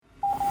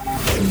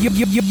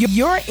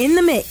You're in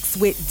the mix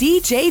with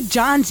DJ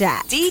John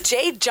Jack.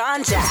 DJ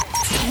John Jack.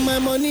 My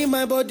money,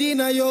 my body,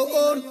 now your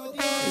own.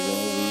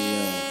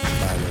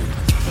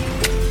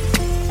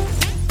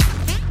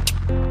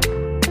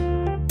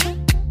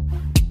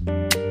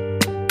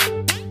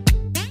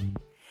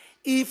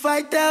 If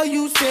I tell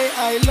you, say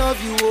I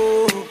love you,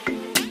 oh.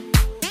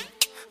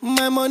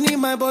 My money,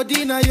 my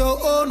body, now your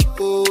own,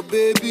 oh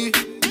baby.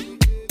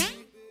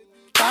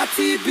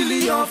 30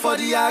 billion for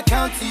the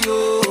account,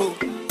 oh.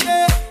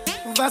 Yeah.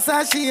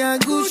 Versace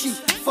and Gucci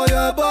for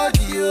your body,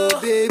 oh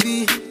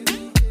baby.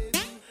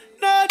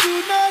 No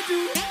do,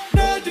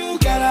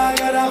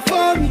 gotta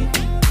for me.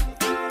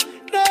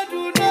 No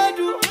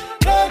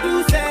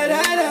do, say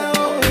that,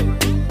 oh.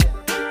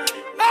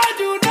 No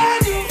do,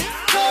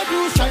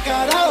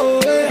 shakara, oh.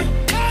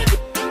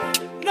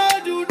 No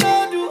do,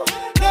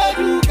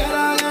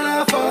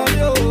 gotta for me,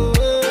 oh.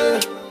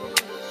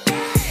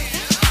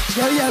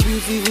 Girl, you're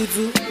beautiful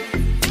too.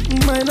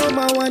 My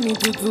number one in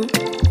tutu.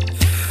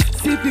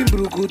 Sipping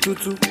bruku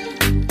tutu.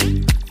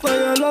 For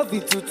your love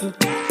it tutu.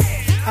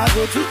 I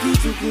go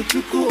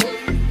chuku.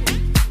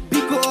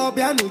 Biko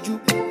obianuju.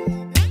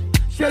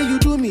 Say you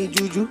do me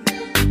juju.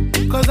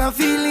 Cause I'm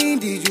feeling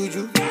the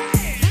juju.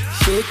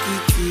 Shake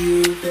it to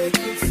you. Take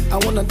it. I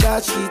wanna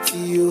dash it to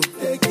you.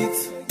 Take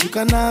it. You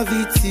can have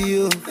it to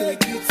you.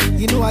 Take it.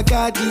 You know I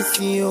got this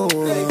in you.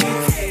 Take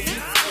it.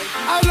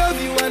 I love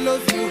you.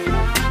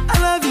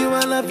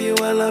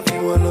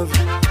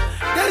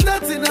 There's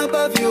nothing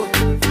above you.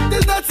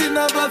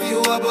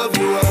 Above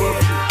you.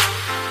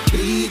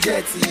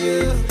 Bridget,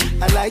 you.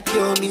 I like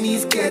your mini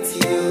skirt,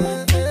 you.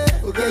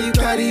 Okay, you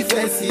carry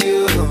fancy,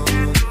 you.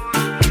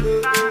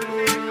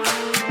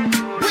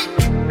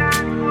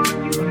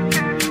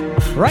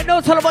 Right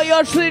now, tell about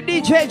your truly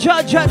DJ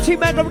John Jack, Team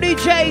Magnum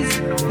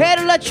DJs. Here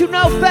to let you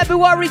know,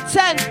 February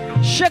 10th,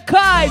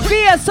 Shakai,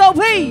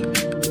 VSOP.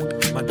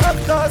 My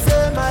doctor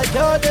say my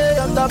body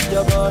on top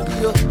your body,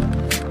 yo.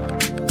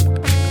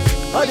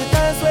 All the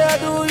times where I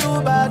do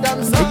you bad,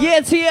 I'm sorry. The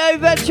year to year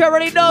event, you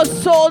already know,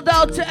 sold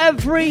out to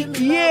every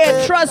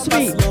year, trust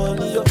me.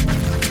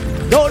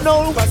 Don't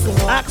know,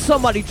 ask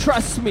somebody,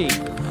 trust me.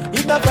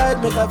 If I fight,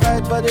 make a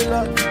fight for the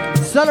love.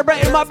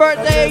 Celebrating my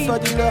birthday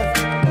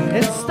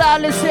in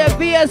style this year,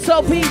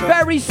 VSOP,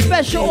 very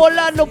special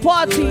Orlando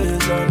party.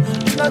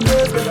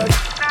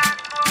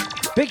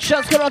 Big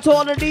shots going out to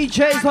all the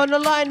DJs on the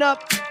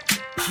lineup.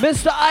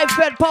 Mr.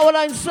 iFed,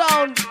 Powerline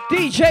Sound,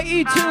 DJ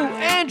E2,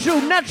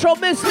 Andrew, Natural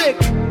Mystic,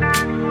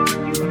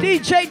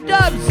 DJ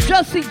Dubs,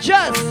 Justy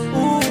Just.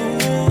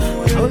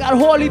 And we got a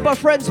whole heap of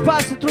friends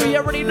passing through, you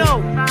already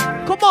know.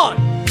 Come on,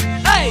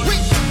 hey!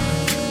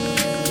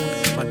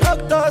 My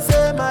doctor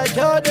say my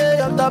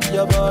body on top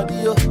your body,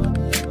 yo.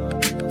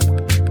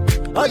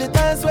 All the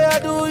times where I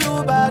do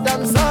you bad,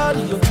 I'm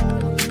sorry, yo.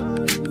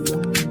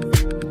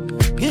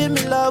 Give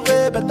me love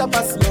way better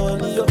pass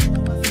money, yo.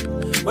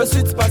 Where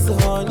sweet pass the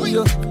honey,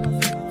 yo.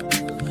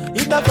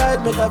 If I fight,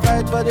 make a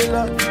fight for the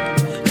love.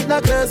 If I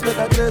curse, make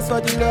a curse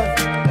for the love.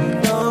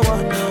 No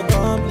one, no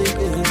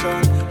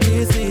complication.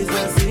 This is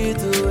a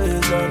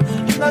situation.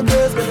 If I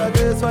curse, make a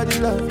curse for the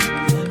love.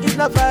 If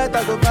I fight, I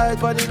go fight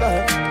for the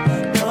love.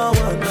 No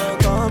one, no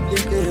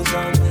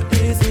complication.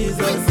 This is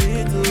a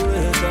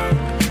situation.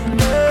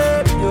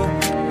 Baby,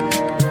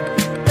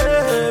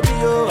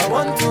 yo, I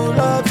want to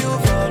love you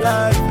for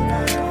life.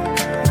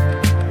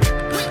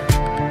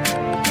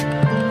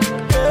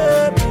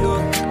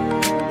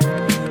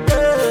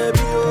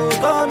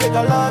 Make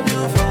I love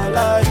you for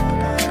life.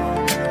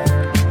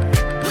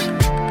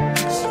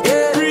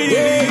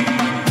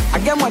 Yeah. I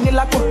get money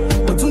like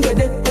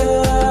Motungede.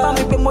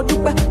 Bami pe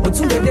modupe,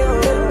 Motungede.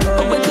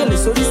 Ogbekele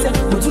sorise,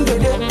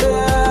 Motungede.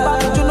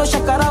 Bami juno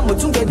shakara,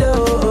 Motungede.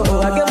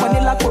 I get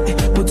money like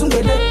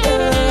Motungede.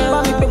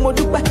 Bami pe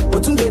modupe,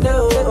 Motungede.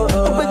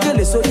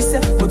 Ogbekele sorise,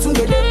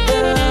 Motungede.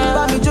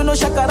 Bami juno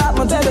shakara,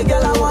 Motungede.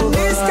 Girl, I want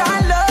this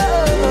kind love.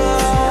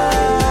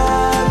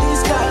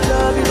 This kind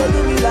love, you gon' do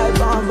me like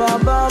bam bam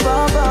bam bam.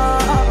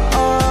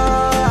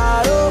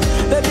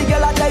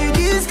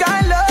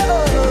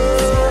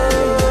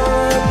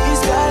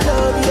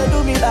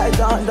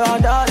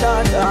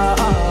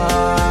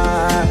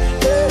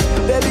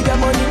 Baby, get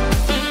money.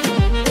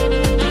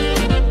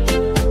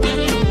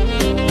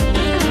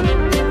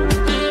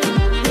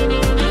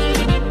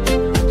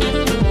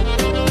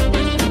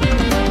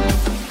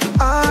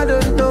 I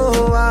don't know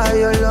why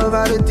your love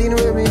had a thing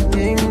with me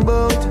think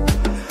about.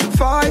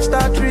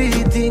 5-star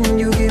treating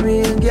you give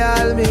me,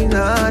 girl, me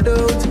not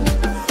out.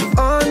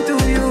 Unto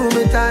you,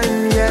 me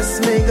time, yes,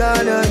 me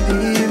gotta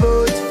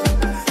devote.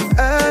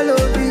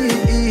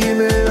 L-O-V-E,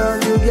 me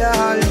love you,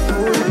 girl,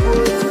 full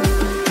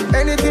put.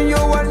 Anything you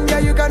want, yeah,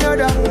 you can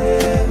order.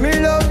 Me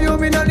love you,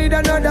 me no need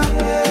another.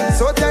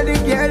 So tell the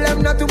girl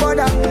I'm not to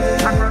bother.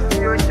 Across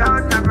your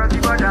shout, across the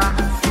border.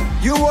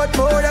 You want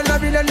more than $1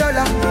 billion.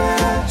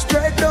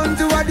 Straight down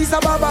to Addis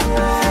Ababa.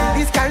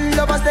 This kind of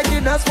love is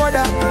taking us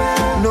further.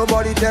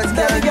 Nobody tells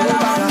girl you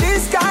better.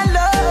 This kind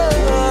love,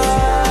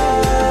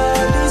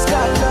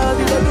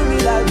 you gon' do me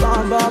like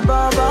bam bam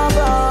bam bam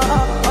bam.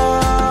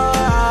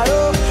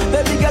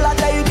 Baby girl, I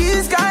tell you.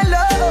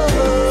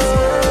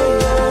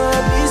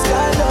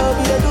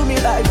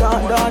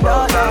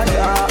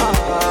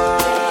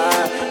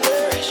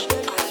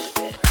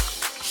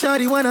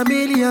 Shawty want $1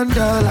 million.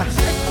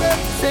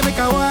 Say make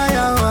a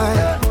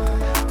wire.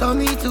 Tell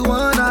me to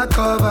wanna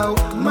cover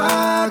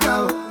my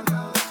girl.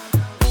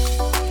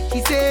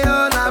 He say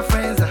all our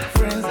friends are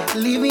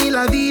living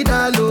la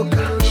vida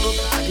loca.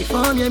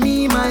 From you,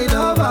 me, my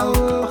lover,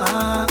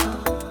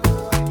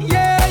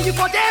 yeah, you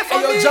for there for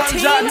me.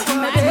 John.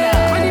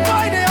 When the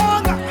boy they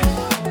hunger,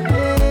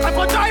 I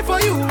for try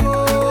for you.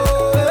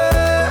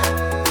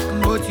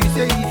 But you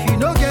say if you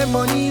don't get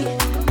money,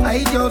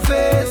 hide your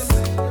face,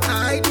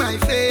 hide my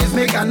face.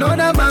 Make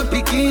another man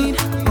picking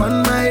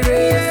on my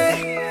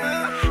race.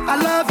 I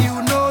love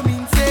you, no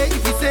mean say.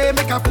 If you say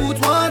make I put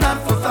one hand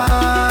for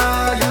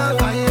fire,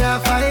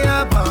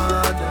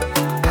 burn.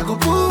 I go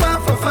put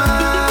one for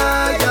fire.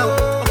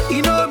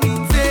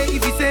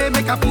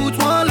 I put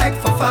one leg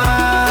for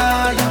fire,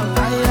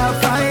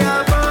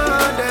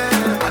 burn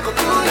them. I could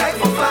put leg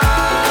for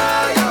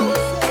fire.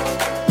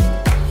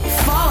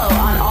 Follow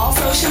on all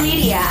social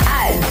media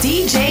at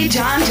DJ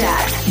John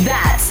Jack.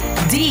 That's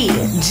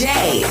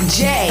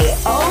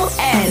DJJONJAT.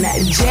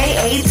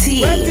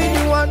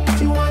 What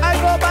do you want? I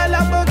go buy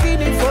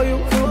Lamborghini for you.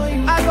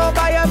 I go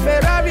buy a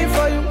Ferrari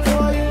for you.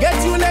 Get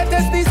you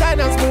latest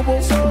designers, boo.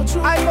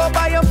 I go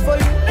buy them for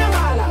you.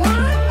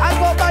 I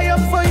go buy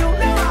them for you.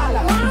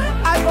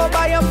 I go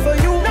buy them for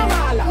you.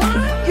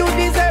 You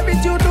deserve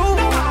it, you do.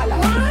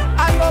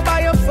 I go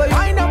buy them for you.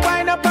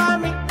 Wind up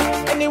on me.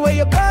 Anyway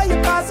you go, you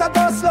pass, I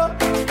go slow.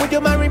 Would you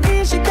marry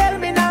me? She tell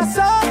me now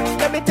so.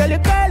 Let me tell you,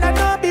 girl, I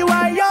know be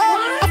why yo.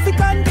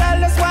 African girl,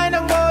 let's wine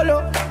and go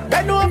low.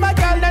 Bend over,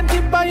 girl, then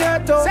tip on your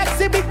toe.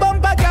 Sexy big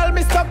bumper, girl,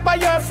 me stuck by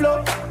your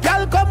flow.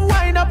 Girl, come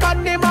wine up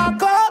on the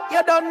marco.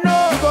 You don't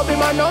know. You go be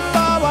my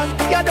number one.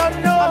 You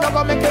don't know. I'm not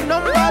gonna make you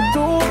number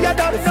two. You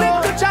don't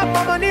know. To chop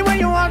my money when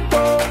you want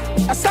to.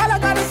 That's all I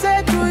gotta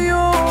say to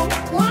you.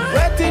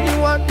 What did you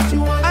want?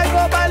 I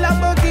go buy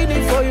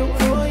Lamborghini for you.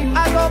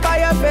 I go buy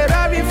a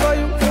Ferrari for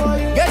you.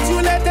 Get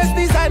you latest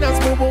designers,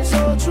 boo.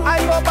 I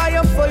go buy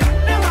them for you.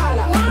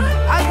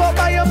 I go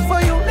buy them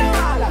for you.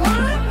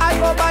 I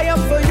go buy them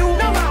for you.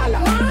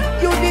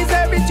 You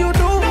deserve it, you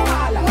do.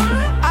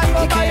 I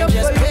go buy them for you. You can't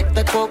just pick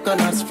the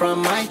coconuts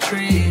from my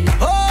tree.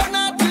 Oh,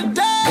 not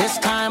today. This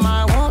time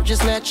I won't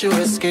just let you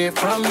escape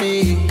from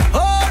me.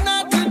 Oh,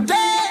 not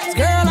today.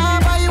 Girl, I'll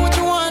buy you what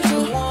you want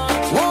to.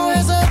 Won't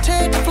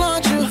hesitate to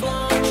flaunt you.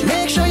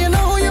 Make sure you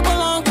know who you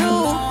belong to.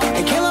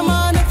 And kill a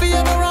man if he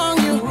ever wrong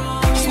you.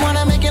 Just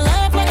wanna make you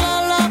laugh like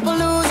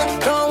Lollapalooza.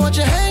 Don't want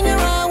you hanging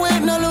around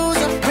with no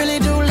loser. Really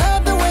do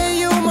love the way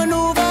you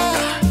maneuver.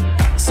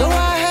 So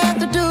I have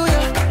to do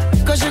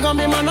you. Cause you're gonna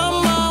be my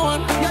number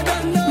one.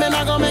 Man,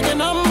 I'm gonna make it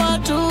number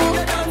two.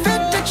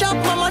 Fit to chop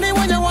my money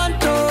when you want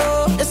to.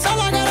 It's all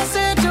I gotta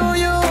say to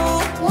you.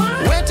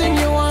 Waiting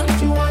you want.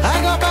 I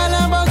go buy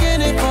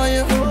Lamborghini for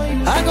you.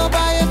 I go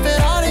buy a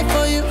Ferrari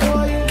for you.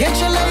 Get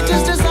your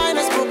latest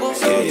designers, boo.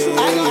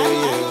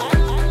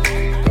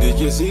 Did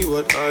you see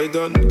what I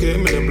done?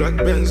 Came in a black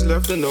Benz,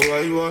 left in the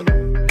white one.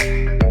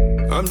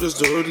 I'm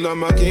just a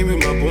hoodlum, I came in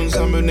my bones.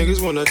 Some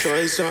niggas wanna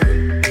try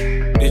something.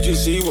 Did you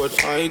see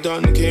what I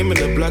done? Came in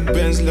a black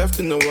Benz, left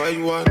in the white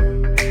one.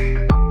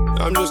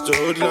 I'm just a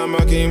hoodlum,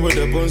 I came with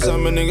the bones.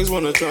 Some niggas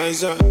wanna try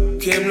something.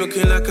 Came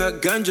looking like a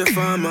ganja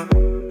farmer.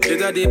 The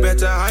daddy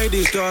better hide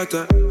his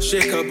daughter.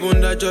 Shake her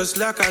bunda just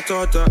like I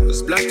taught her.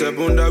 Splash the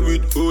bunda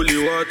with holy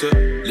water.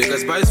 Lick a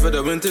spice for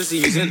the winter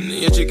season.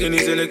 Your chicken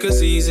is a liquor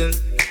season.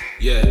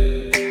 Yeah.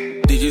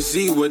 Did you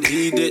see what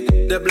he did?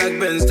 The black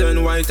Benz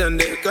turned white and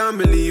they can't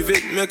believe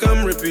it. Make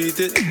them repeat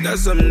it.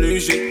 That's some new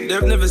shit.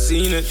 They've never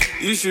seen it.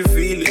 You should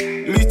feel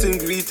it. Meet and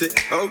greet it.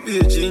 I'll be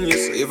a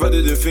genius if I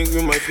didn't think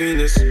with my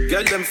penis.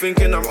 Get them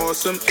thinking I'm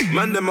awesome.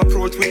 Man, them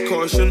approach with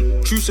caution.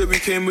 True say we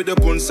came with the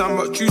bun. Some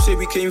but true say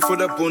we came for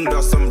the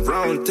bunda. Some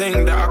round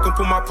thing that I can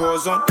put my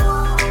paws on.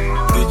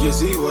 Did you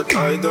see what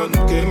I done?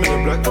 Came in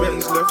a black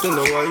Benz, left in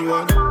the white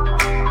one.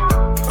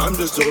 I'm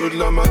just a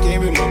hoodlum, I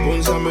came with my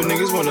bones. Some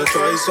niggas wanna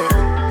try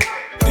something.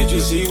 Did you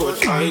see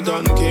what I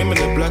done? Came in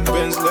a black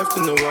Benz, left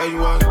in the white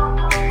one.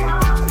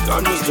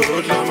 I'm just a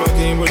hoodlum, I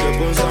came with the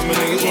bones. Some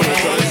niggas wanna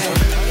try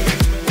something.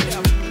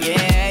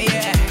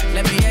 Yeah,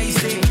 let me hear you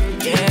sing.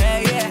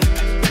 Yeah.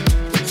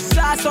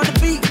 Sauce on the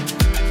beat.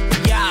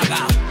 Yeah,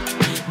 go.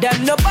 Them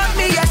no bought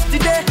me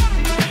yesterday.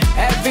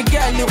 Every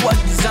girl you was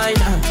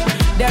designer.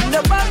 Them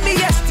no bought me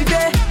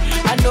yesterday.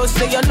 I know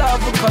say your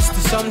love will cost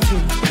you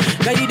something.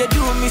 Now you they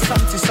do me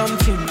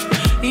something.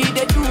 You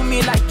they do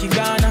me like you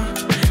gonna.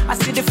 I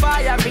see the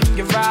fire in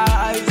your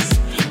eyes,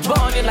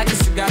 burning like a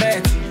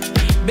cigarette.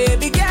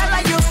 Baby girl,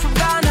 are you from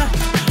Ghana?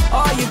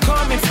 Or you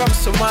coming from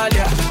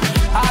Somalia?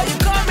 Are you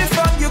coming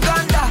from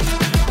Uganda?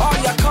 Or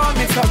you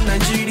coming from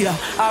Nigeria?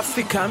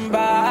 African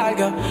bag,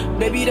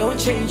 baby don't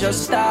change your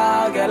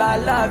style. Girl, I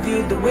love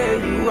you the way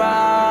you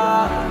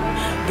are.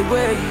 The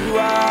way you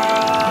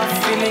are.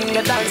 Feeling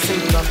your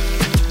dancing, no.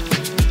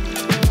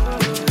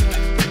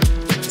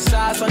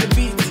 Stars on the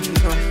beat,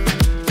 no.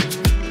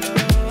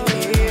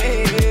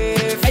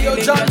 Hey, yo,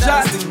 John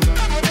Jack.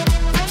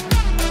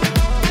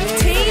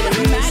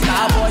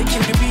 Starboy,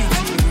 kill the beat.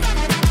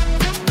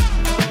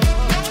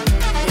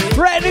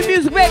 Brand new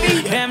music, baby.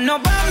 Them no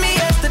bought me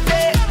yesterday.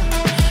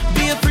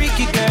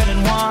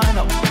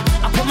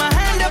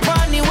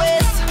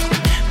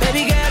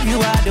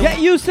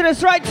 Houston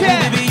is right here.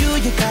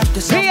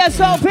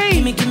 VSOP,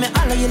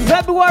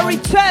 February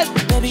 10th,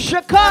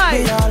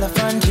 Shakai.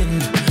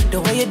 The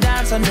way you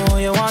dance, I know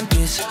you want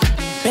this.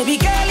 Baby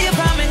girl, you're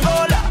from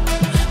Angola,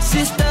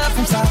 sister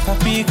from South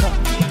Africa.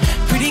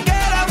 Pretty girl,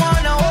 I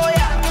wanna hold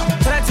ya.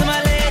 Talk to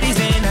my ladies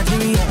in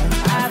Nigeria.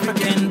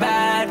 African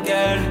bad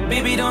girl,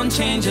 baby, don't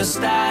change your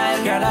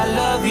style. Girl, I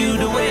love you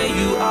the way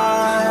you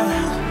are,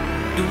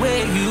 the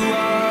way you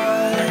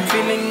are.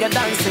 Feeling your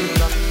dancing,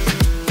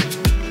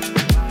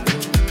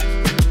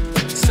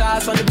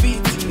 sauce on the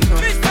beat,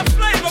 Mr.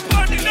 Flavor,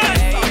 party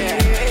night.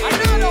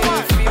 Another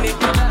one. Feeling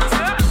your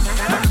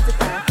dancing.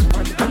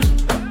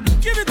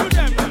 Give it to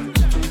them.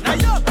 Now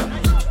yo,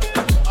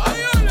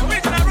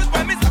 original roots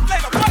by Mr.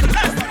 Flavor, party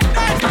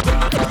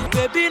night.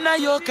 Baby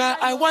Nayoka,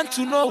 I want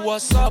to know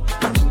what's up.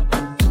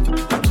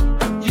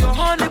 Your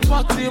honey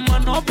pot team, my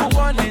number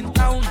one in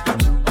town.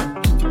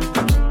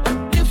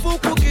 If you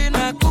cooking,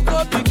 I cook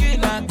up,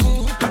 begin, I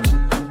cook.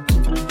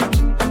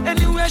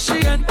 Anywhere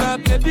she enter,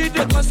 baby,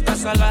 they cause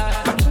casala.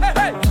 Hey,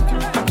 hey.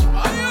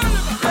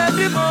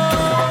 Baby,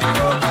 more,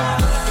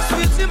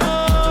 sweetie,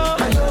 more,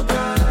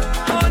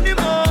 honey,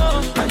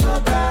 more,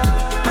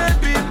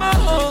 baby,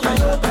 more,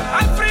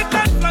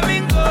 African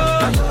flamingo,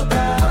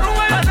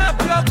 Rwanda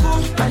Plaku,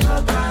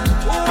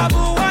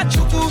 Uwabu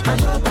Wachuku,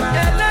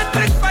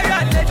 electric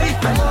fire, lady,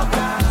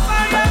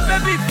 fire,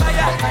 baby,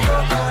 fire.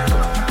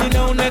 You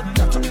know, neck,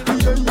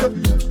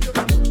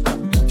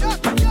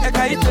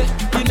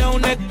 you know,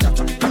 neck.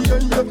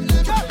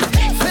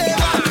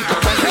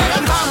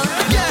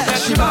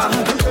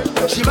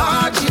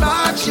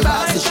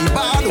 She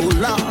bad, oh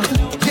Lord.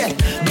 Yeah,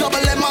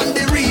 double M on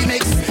the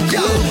remix.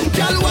 Yo,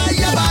 girl, why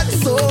you bad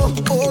so?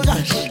 Oh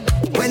gosh,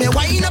 when you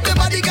wind up your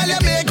body, girl,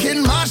 you're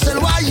making Marshall.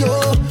 Why you?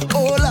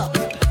 Oh Lord,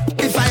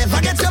 if I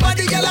ever get your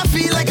body, girl, I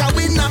feel like I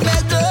win a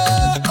medal.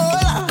 Oh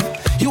Lord,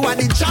 you are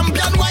the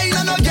champion wine,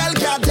 and no girl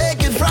can't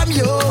take it from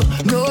you.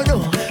 No, no,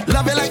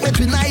 love you like me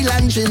Twin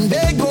Island,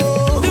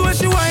 Trinbago. The way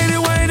she whine. The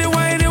way she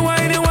whine.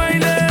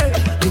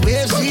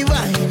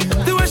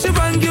 The way she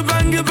bang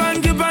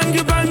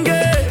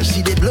it.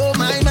 She did blow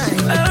my mind.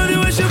 The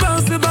way she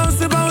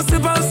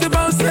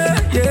bounce,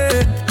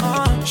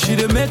 yeah. She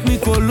did make me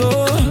go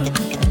low.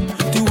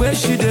 The way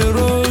she did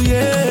roll,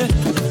 yeah.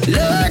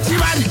 Look,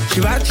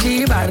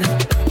 she bad.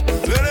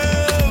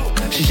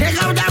 She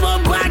shake out that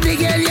bum body,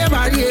 girl, yeah,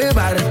 bad.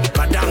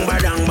 Badang.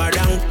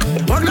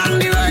 Walk down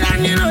the road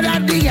and you know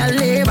that the girl,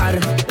 yeah, bad.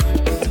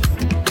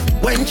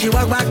 When she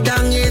walk back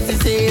down, it's the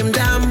same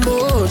damn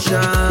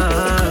motion.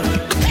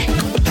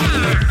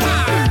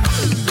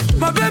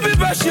 My baby,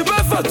 but she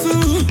bad for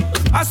two.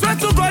 I swear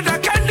to God, I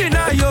can't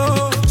deny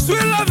you.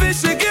 Sweet love is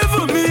she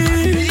give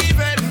me.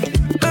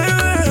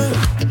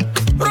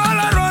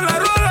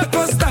 Roller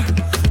coaster.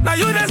 Now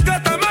you just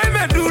got a my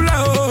medulla.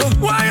 Oh,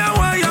 why,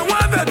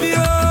 baby?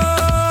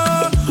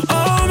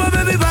 Oh, my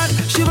baby bad.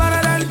 She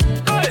better than.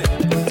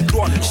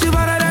 She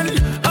better than.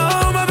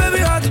 Oh, my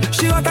baby hot.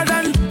 She hotter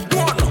than.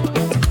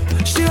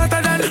 She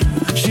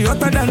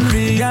hotter than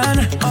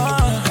Rihanna.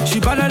 She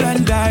better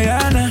than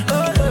Diana.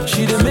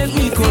 She done make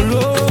me go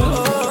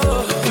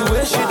low. The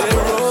way she done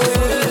roll.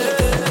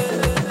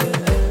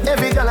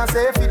 Every girl I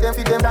say feed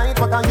them right.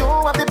 But you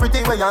have the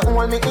pretty way you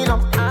hold me in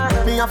up.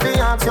 Me have to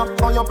ask you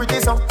how you pretty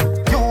so.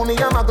 You me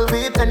a muggle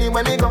with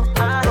anywhere me go.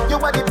 You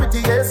are the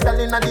prettiest girl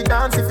in the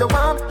dance. If you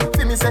want,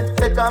 feel me say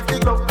take off the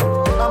glove.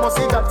 I must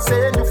see God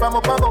saying you from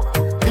up above.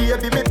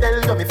 Baby me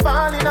tell you me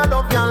fall in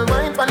love. Y'all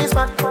mind for this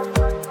fat.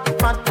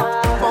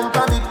 Bump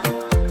a bit.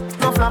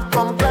 No flap,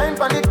 come climb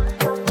for it.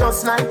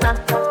 Just like that.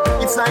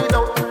 It's like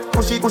out.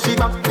 Pushy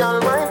back, girl,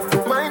 wine,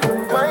 girl,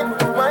 wine,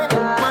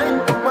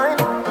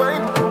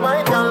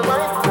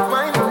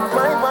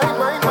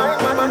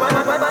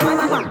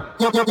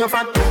 you're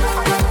fat.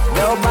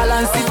 Yo,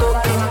 balance it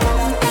up.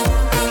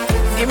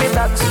 Give me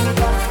that.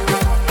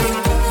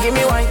 Give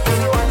me wine.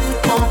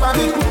 Bump a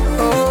bit.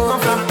 Oh,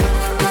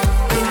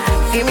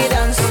 give me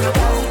dance.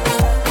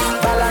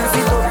 Balance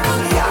it up.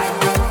 Yeah.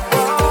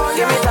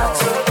 Give me that.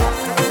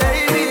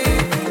 Baby,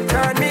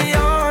 turn me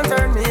on.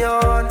 Turn me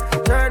on.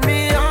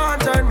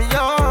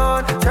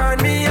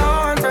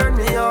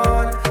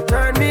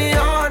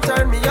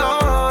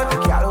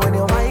 Girl, when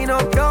you wind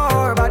up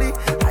your body,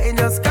 I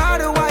just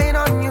gotta wine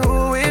on you.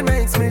 It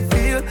makes me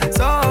feel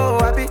so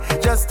happy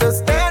just to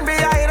stand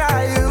behind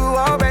you,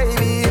 oh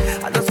baby.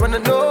 I just wanna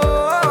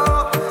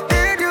know,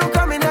 did you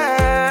come in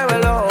there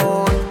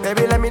alone?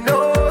 Baby, let me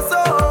know so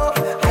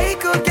I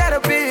could get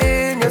up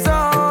in your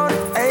zone.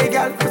 Hey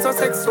girl, you're so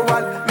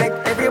sexual, make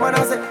everyone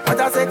else say what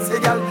a sexy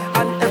girl.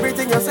 And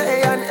everything you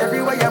say and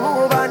everywhere you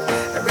move and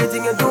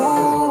everything you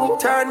do,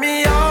 turn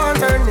me on,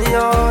 turn me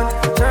on.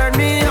 Turn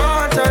me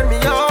on, turn me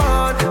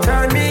on,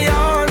 turn me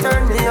on,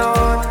 turn me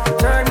on,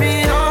 turn me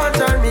on,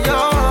 turn me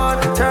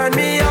on, turn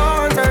me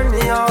on, turn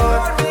me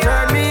on,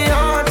 turn me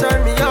on,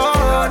 turn me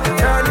on,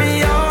 turn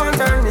me on,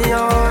 turn me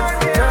on,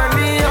 turn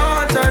me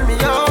on, turn me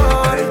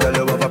on. Hey girl,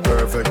 you have a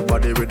perfect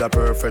body with a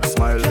perfect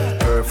smile.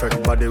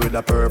 Perfect body with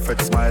a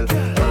perfect smile.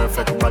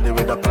 Perfect body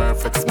with a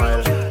perfect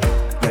smile.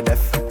 You're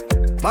deaf.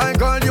 My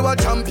girl, you a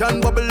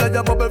champion, bubble like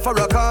a bubble for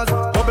a cause.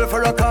 Bubble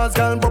for a cause,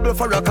 girl, bubble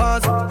for a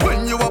cause.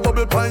 When you a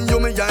bubble pan, you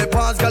me eye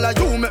pass. Girl,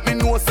 you make me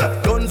know,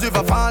 sir, don't give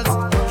a false.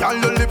 Girl,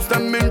 your lips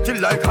them minty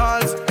like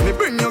hearts. Me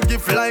bring you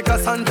gift like a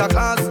Santa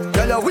Claus.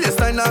 Girl, your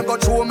waistline I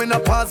got throw me in a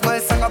pass. My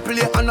song I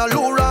play on a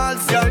low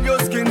rolls. Girl, your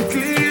skin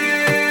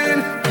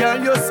clean. Girl,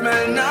 you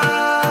smell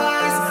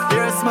nice.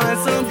 Your smile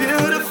so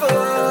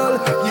beautiful.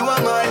 You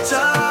are my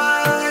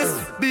choice.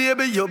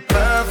 Baby, you're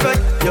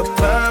perfect. You're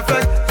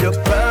perfect. You're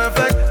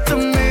perfect to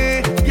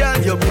me.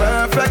 Girl, you're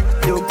perfect.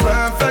 You're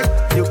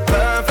perfect. You're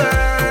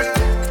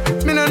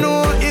perfect. Me no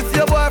know if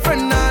your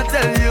boyfriend not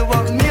tell you,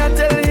 but me I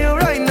tell you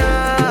right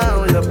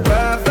now. You're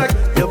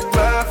perfect. You're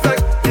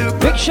perfect. You're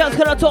Big shouts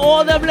going out to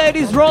all them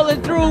ladies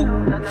rolling through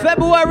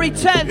February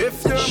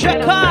 10th.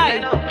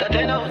 Shakai,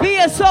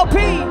 VSOP.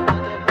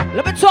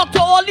 Let me talk to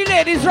all the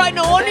ladies right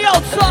now on the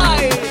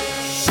outside.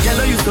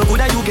 Yellow, you so good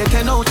that you get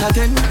 10 out of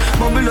 10.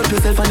 Bubble up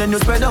yourself and then you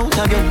spread out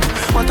again.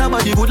 What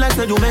about the good life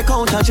that you make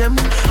out of gem?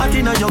 I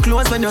think your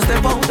clothes when you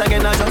step out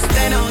again. I just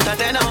 10 out of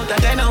 10 out of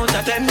 10 out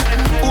of 10.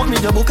 Put me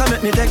the book and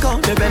make me take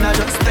out the pen. I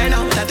just 10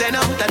 out of 10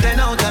 out of 10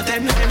 out of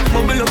 10.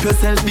 Bubble up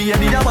yourself,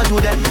 baby, that what you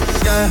then.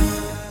 Yeah.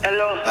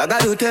 Hello. I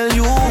got to tell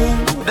you,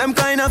 them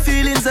kind of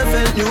feelings I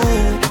felt new.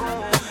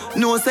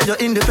 No, said you're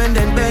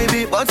independent,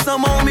 baby, but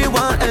somehow me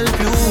want help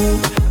you.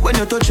 When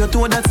you touch your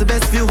toe, that's the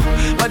best view.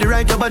 Body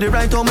right, your body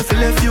right, how me feel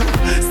left you.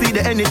 See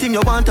the anything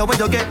you want, or when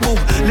you get boo.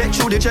 Let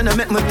you the channel,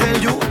 make me tell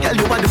you, girl,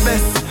 you are the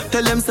best.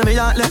 Tell them, say me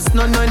heartless,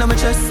 no in my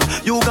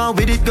chest. You gone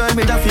with it, girl,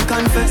 me that fi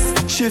confess.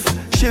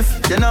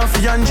 Shift, then I'll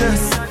fi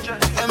undress.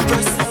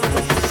 Empress.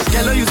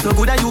 Girl, you so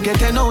good that you get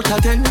 10 out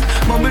of 10.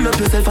 Bubble up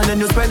yourself and then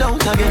you spread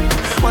out again.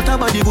 What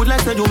about the good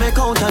life that you make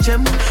out of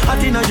gem? I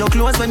think your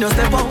clothes when you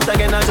step out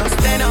again. I just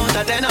 10 out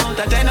of 10 out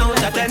of 10 out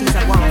of 10.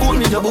 Put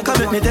me the book and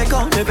make me take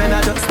out the pen.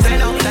 I just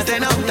 10 out of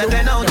 10 out of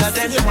 10 out of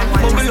 10.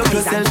 Bubble up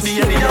yourself, be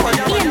a leader.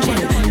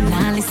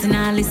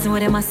 Now listen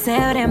what them I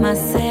say,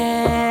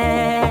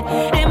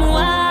 Them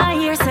why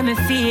hear say me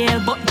feel,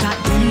 but that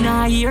them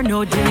not hear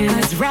no deal.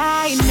 'Cause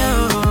right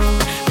now,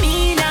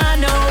 me nah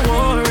no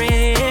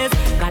worries.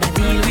 Gotta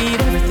deal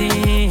with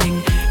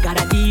everything.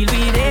 Gotta deal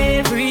with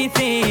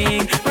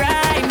everything.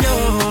 Right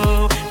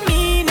now,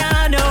 me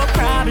nah no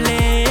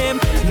problem.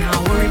 Now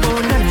worry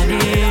about none of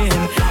them.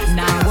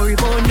 Now worry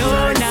about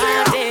none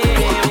of them.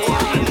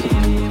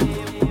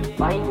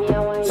 Wind me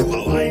away.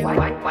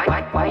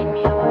 Wind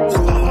me away.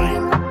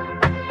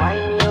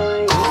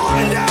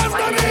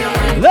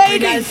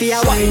 Ladies,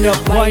 wind up,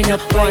 wind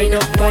up, wind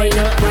up, wind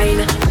up,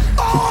 wind up.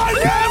 Oh,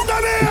 left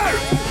them here!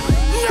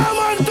 Yeah,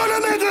 man, to the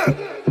middle!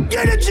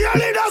 Get the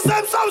cheerleaders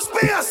them some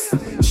space!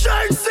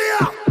 Shades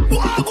here!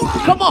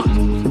 come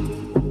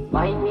on.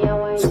 Wind me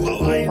away.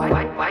 Wind me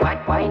away.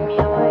 Wind me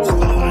away.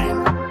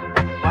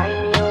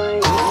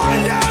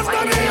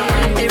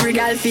 Every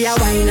girl feel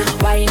wine,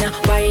 wine,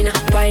 wine,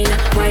 wine,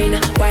 wine,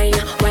 wine,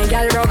 wine.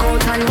 Girl rock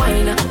out and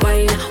wine,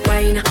 wine,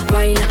 wine,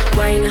 wine,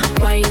 wine,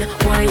 wine,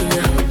 wine.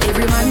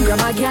 Every man grab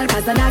a girl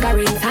 'cause the dagger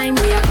in time.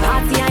 We a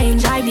party, I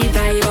enjoy the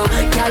vibe.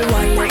 Girl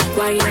wine,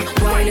 wine,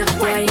 wine,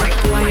 wine,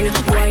 wine,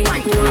 wine,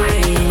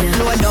 wine.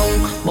 Slow down,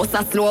 bust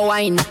a slow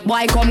wine.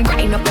 Boy come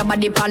grind up your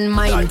body pan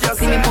mine.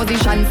 See me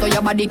position so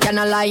your body can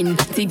align.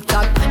 Tick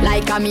tock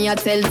like a me a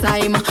tell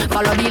time.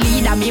 Follow the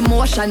lead of me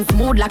motion,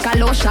 smooth like a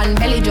lotion.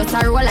 Belly just a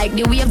roll like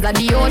the waves of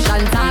the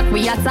ocean. Talk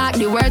we attack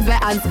the words we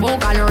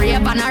unspoken.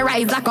 Rave and a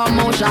rise like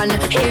commotion.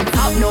 Hip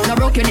top no, no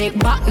broke your neck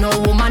back no.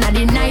 Woman of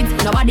the night,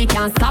 nobody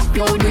can stop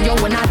you. Do you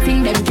wanna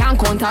think them can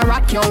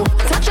counteract you?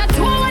 Touch a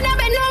toe when I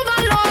bend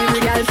over low.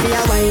 Every girl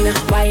feel wine,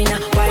 wine,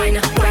 wine,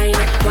 wine,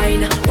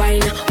 wine,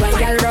 wine, wine.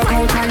 Girl rock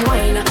out and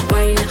wine,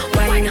 wine,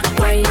 wine,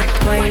 wine,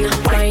 wine,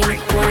 wine,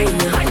 wine.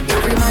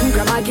 Every man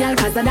grab a girl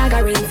 'cause the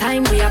dagger in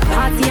time. We a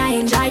party, I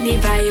enjoy the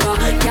vibe.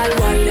 Girl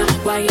wine,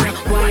 wine,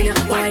 wine,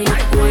 wine,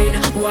 wine,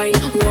 wine,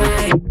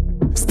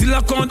 wine. Still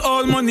I count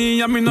all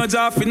money, I mean no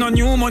job for no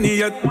new money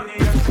yet.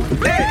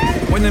 Hey,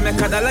 when you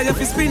make a dollar, you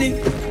fi spin it.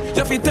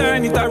 You fi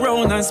turn it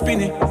around and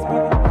spin it.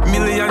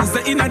 Millions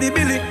the inna the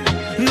billy.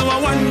 No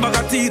one bag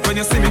of teeth when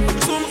you see me.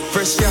 Some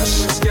fresh cash,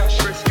 fresh cash,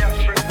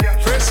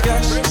 fresh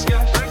cash,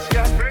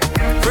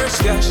 fresh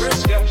cash.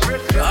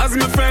 As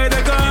me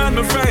Friday gone,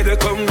 me Friday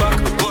come back.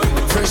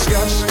 Fresh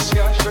cash,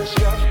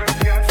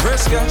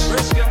 fresh cash.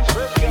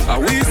 I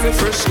we say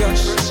fresh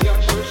cash.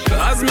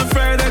 As me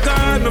Friday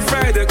gone, me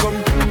Friday come.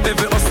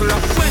 Every hustler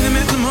when you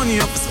make the money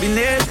up, spin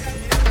it.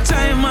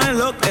 Time my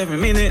luck every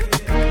minute.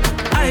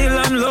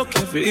 Island luck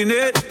every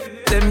minute.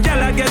 Them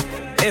gyal get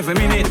every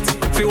minute.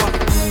 Fi what?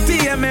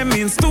 TMM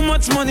means too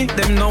much money.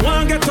 Them no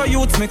one get to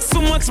youths make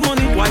so much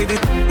money. Why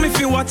did me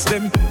fi watch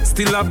them?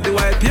 Still have the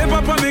white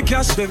paper for me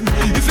cash them.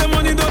 If your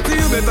money dirty,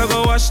 you better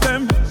go wash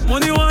them.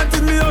 Money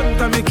wanted me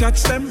out and me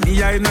catch them.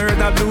 Me I know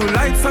the blue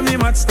lights and me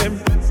match them.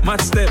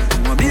 Match them.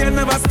 Money I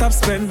never stop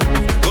spend.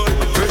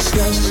 Fresh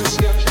cash,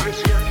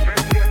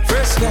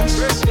 fresh cash.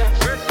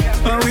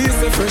 And we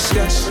say fresh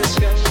cash.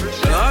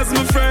 As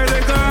my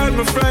Friday gone,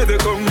 my Friday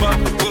come back.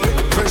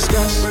 Fresh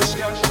cash,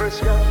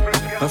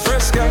 a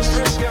fresh cash.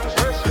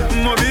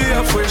 Maybe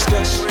a fresh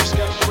cash.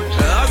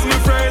 As my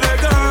Friday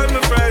gone,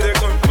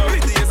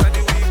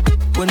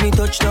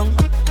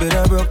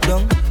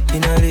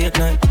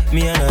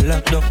 me and her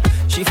locked up.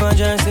 She found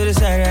Jones to the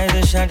side, ride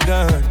the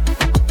shotgun.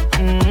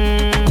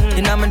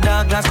 In my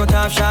dark glass, cut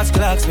off shots,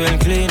 clocks well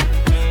clean.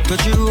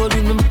 Touch you road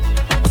with me.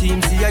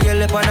 Team see a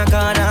girl up on a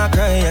corner,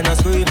 cry and a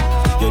scream.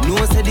 You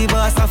know, say the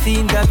boss a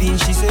fiend, Gavin,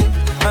 she say.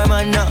 My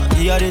man now,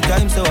 give her the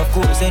time, so of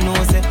course I know,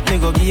 say. Me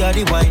go give her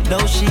the wine.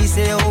 Now she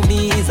say, oh,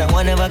 me is a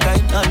one of a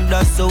kind. And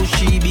that's how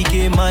she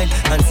became mine.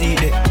 And see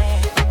that.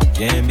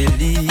 Can't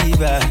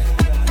believe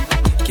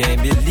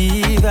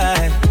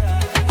I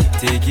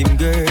take him,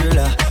 girl,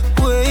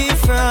 away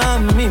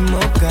from me, my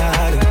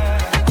God.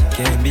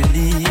 Can't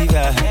believe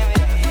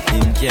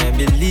him can't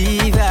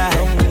believe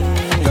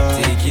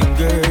take him,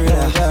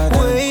 girl,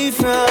 away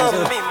from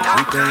me,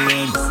 my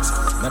God.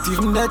 Not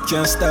even that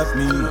can stop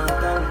me.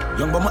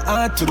 Young but my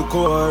heart to the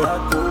core.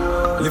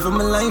 Living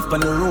my life on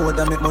the road,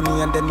 I make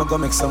money and then I go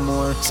make some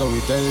more. So we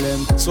tell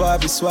them,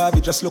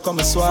 Suave, just look on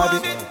my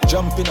Suave.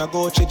 Jump in a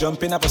Gucci,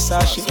 jump in a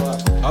Versace.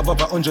 Have up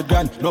 100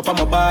 grand, no up on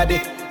my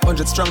body.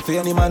 100 strong for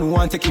any man who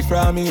want take it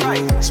from me.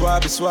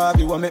 Suave,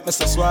 want make me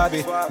so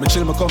suave. Me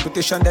chill my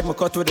competition, then me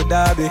cut with the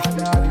derby.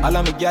 All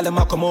of my gal, them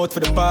a come out for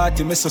the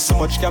party. Me so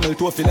much camel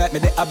toe, feel like me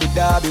the Abu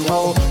Dhabi.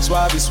 Wow,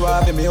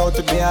 suave, me out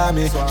to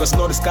Miami. Just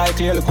know the sky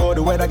clear, look how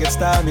the weather gets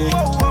stormy.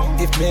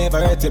 If me ever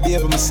hurt you, baby,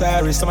 I'm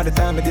sorry. Some of the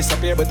time I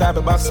disappear, but I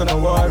be back, so no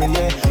worry,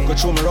 yeah. Go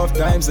through my rough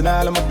times and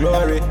all of my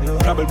glory.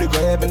 Probably go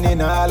heaven in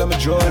all of my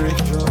jewelry.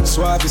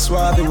 Suave,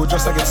 we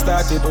just get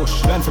started.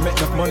 Plan for make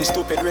enough money,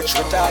 stupid, rich,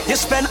 retarded. You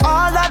spend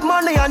all that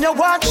money on your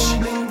watch.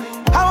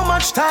 How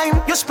much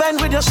time you spend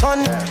with your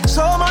son?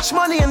 So much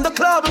money in the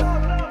club.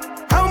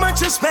 How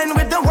much you spend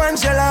with the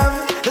ones you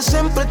love? The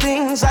simple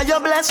things are your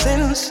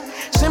blessings.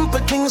 Simple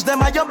things,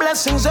 them are your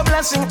blessings, a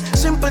blessing.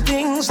 Simple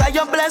things are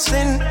your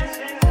blessing.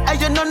 And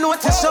you don't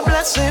notice your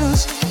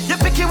blessings. You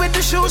pick it with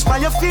the shoes by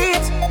your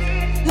feet.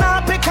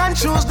 Now pick and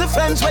choose the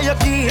friends where you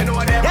keep.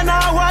 You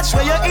now watch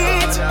where you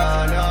eat.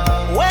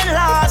 When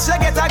last you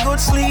get a good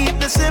sleep.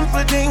 The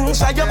simple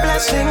things are your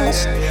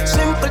blessings.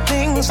 Simple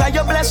things are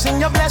your blessing,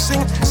 your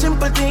blessing.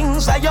 Simple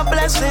things are your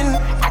blessing.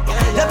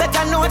 You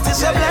better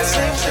notice your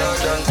blessing.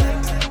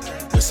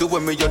 You see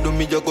when me you do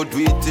me, you go do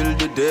it till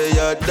the day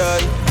I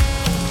die.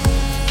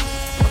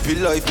 Happy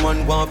life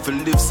man want to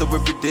live, so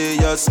every day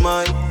I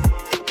smile.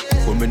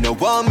 When me no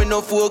want, me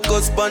no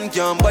focus pan,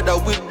 can't bother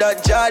with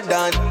that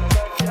Jordan.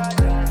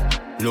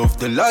 Love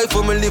the life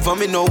when me live and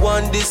me no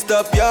want this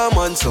stop, yeah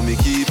man. So me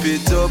keep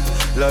it up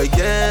like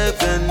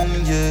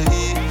heaven, yeah.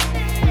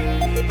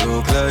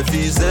 Look life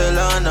is hell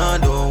and I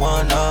don't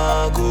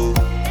wanna go.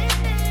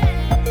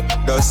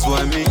 That's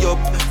why me up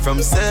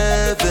from 7,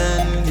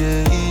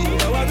 yeah.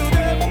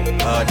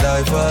 Hard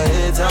life I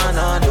hate and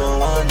I don't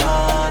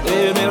wanna go.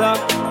 Hey, me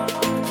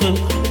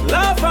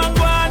laugh and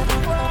go on.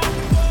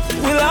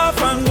 We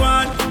laugh and go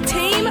on.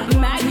 Team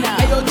Magna.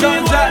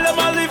 Meanwhile, them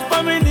a live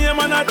for me name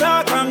and a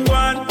talk and go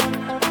on.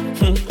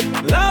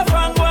 Laugh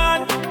and go on.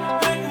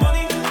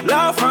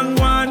 Laugh and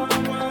go on.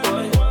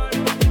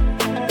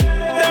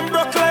 Them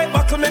broke like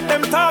buckle, make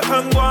them talk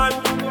and go on.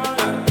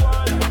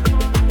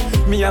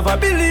 Me have $1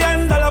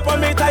 billion on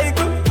me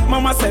title.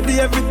 Mama said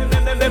everything,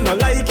 them no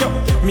like you.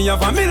 Me have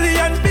 $1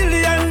 billion.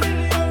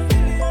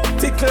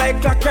 Tick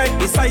like clock right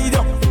beside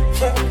you.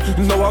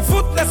 No a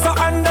foot less a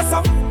hand less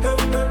up.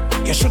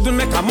 You shouldn't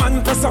make a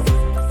man press up.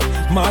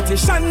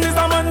 Martian is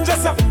a man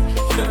dress up.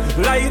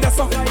 Lie that's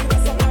up.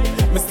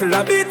 Me still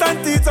a beat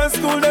and teach and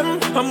school them.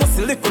 I must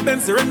little them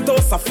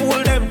Rentos a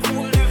fool them.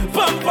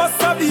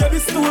 Pampas a baby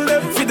stool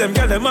them. Feed them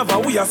girl them have a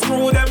we a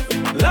screw them.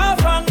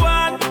 Laugh and go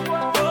on.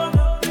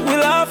 We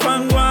laugh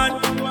and go on.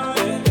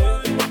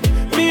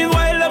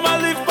 Meanwhile them a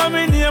live for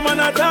me name and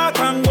a talk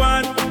and go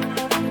on.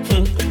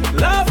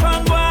 Laugh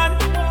and go on.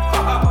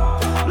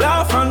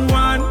 Laugh and go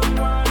on.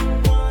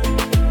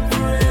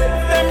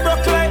 Them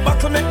broke like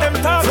buckle make them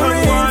talk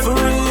and go on. For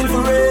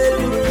real.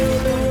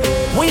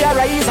 We are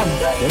rising,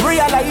 them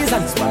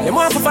realizing. Them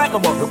want to fight me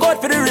but we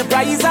got for the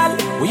reprisal.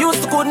 We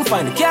used to couldn't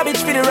find the cabbage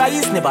for the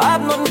rice. Never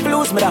have nothing to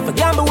lose, me have to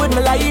gamble with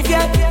my life,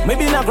 yeah.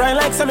 Maybe not grind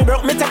like semi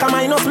broke, me take a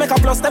minus, make a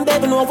plus. Them they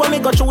even know when me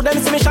go through them,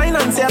 see me shine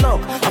and say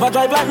look. Have a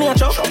drive like me a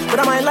truck, but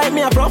I mind like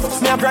me a prof.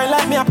 Me a grind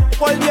like me a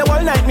all day,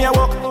 all night me a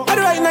walk. At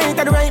the right night,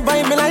 at the right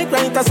vibe, me like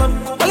right or some.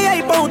 Only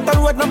hype out the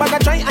road, no bag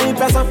a try, I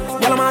press up.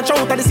 Y'all man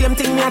shout at the same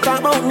thing me a talk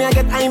about. Me a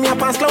get high, me a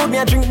pass cloud, me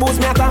a drink booze,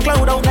 me a talk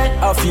cloud out there.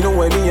 If you know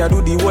when me a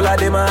do the whole of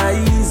them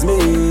eyes,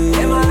 me.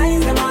 Them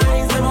eyes.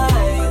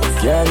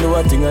 Can't do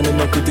a thing and them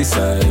no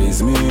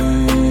criticize me.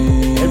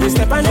 Every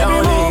step and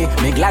every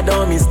move. Me glad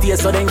on me stay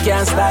so them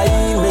can't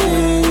style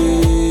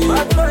me.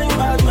 Bad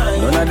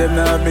mind. None of them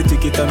now have me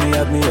ticket and me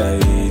have me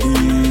ID.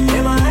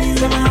 Them eyes.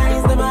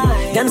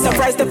 Them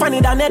surprised the funny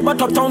than head, but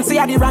uptown see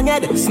a the wrong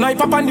head. Snipe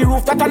up on the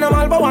roof, that an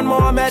Malbo one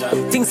Mohammed.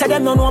 Things say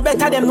them no know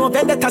better, them no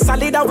vendetta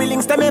solid. We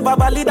links them ever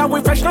valid,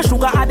 we fresh no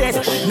sugar added.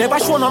 Never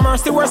show no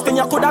mercy, worse than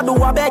you coulda do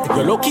a beg.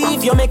 You're lucky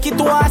if you make it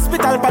to a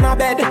hospital pan a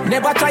bed.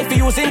 Never try to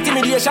use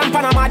intimidation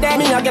pan a mad.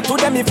 Me I get to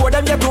them before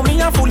them get to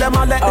me and fool them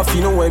all let. If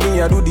you know when me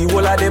I do the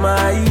whole of them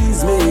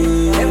eyes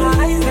me. Them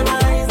eyes.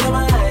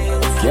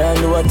 Can't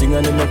do a thing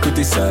and them no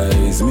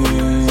criticize me.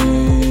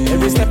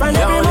 every step and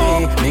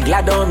every move. Me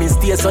glad on me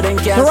stay so then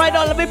can't. So right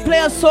now, let me play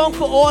a song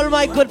for all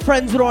my good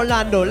friends in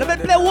Orlando. Let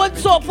me play one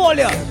song for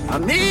you.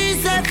 And me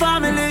say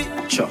family.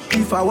 Sure.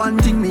 If I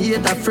want thing, me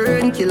hate a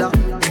fern killer.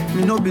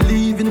 Me no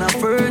believe in a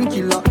fern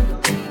killer.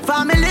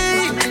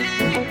 Family.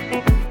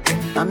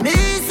 And me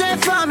say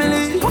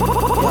family.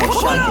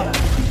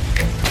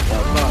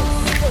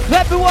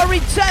 February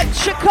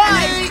 10th,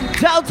 Chicago,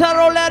 downtown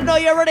Orlando.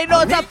 You already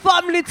know it's a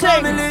family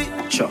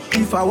thing. Sure.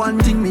 If I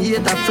want thing, me hate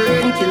a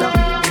fern killer.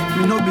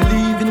 Me no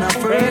believe in a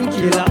fern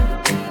killer.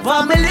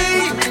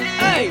 Family.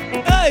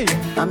 Hey, hey.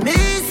 And me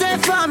say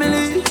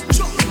family.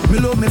 Me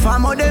love me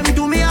family, them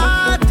to me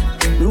heart.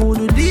 Me would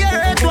do the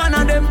earth one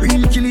of them.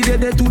 Real kill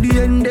it dead to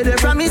the end, dead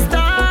from me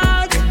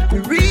start. Me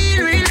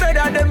real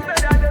better them.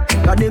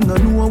 Cause them no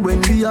know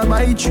when we a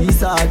buy 3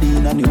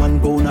 sardines and the 1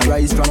 pound a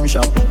rice from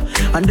shop.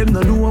 And them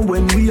no know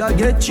when we a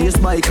get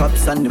chased by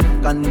cops and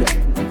them can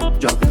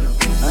drop.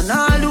 And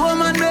all the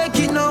woman make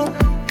it now.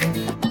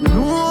 Me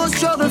know how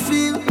struggle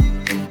feel.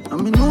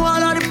 And me know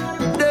all of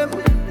them.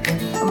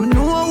 And me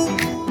know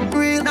how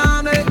real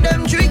now make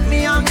them trick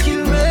me and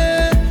kill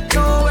me.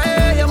 No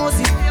way, you must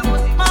see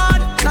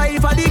mad.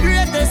 Life are the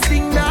greatest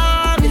thing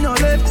that me no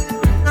left.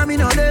 And me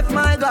no left,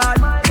 my God.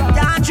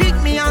 Can't trick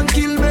me and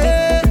kill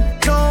me.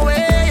 No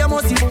way, you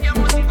must see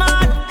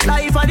mad.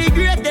 Life are the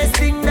greatest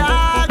thing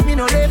that me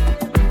no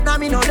left. And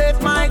me no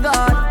left, my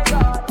God.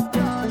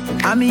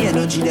 And me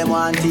energy them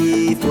want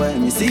thief.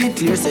 When me see it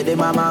clear, say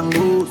them a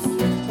mangoes.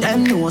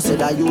 Them know say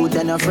that you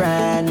then a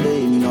friend.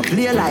 They me no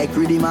play like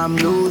rhythm and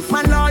blues.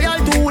 Man loyal,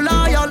 too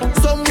loyal.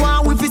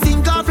 Someone with his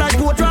sink off like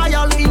poor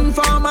trial.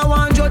 Informer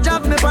one judge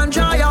have me pan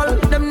trial.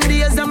 Them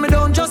days them me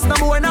don't just no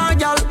boy nor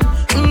girl.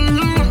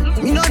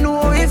 Me no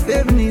know if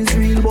heaven is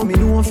real, but me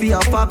know fi a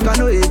fuck I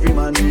know every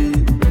man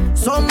real.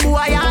 Some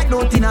boy heart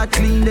don't in a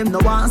clean. Them no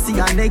want see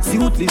a next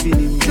youth living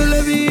in. They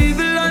live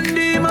evil and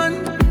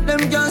demon. Them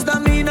can't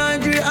stop me in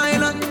Nigeria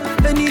Island.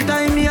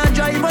 Anytime me a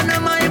drive on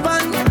my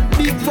van,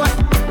 big fat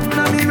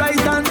na me right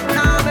hand.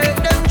 Now make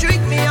them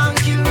trick me and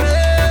kill me.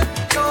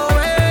 No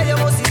way, you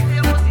must see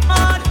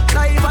mad.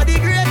 Life are the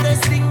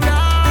greatest thing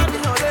that me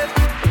no left.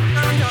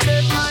 Me no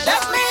left.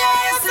 Let me hear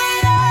you say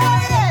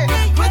yeah.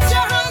 Put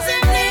your hands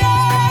in the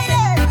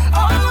air.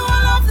 All the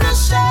wall of the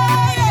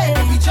shade.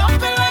 We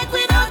jumping like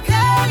we don't care.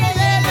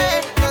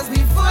 Cause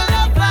we full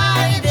of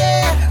pride.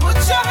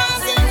 Put your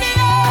hands in the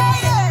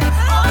air.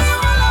 All the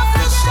wall of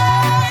the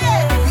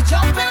shade. We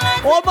jumping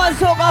like all my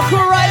song I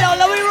could right now,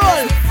 let me roll.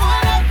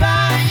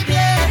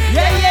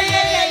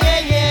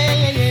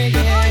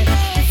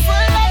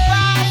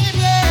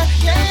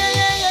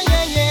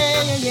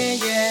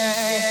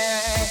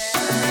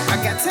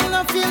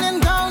 Feeling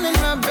down in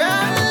my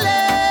belly.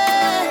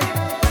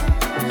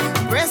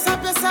 Brace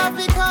up yourself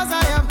because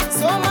I have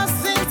so much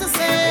things to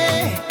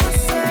say.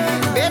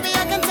 Baby,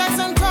 I can text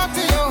and talk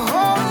to you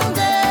all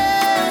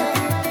day.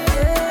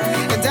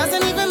 It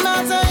doesn't even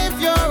matter if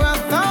you're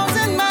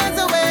 1,000 miles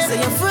away. Say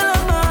you're full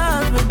of my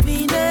heart with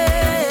me.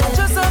 I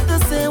just have to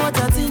say what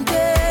I think. I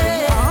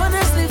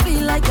honestly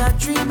feel like I'm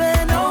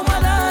dreaming. Oh my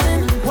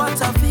darling,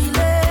 what I'm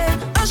feeling.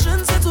 I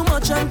shouldn't say too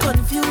much, I'm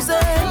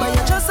confusing. But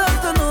you just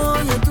have to know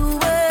how you do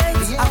it.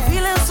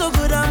 So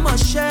good I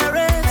must share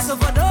it. So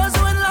for those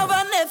who in love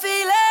and they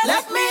feel it,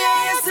 let me hear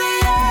you say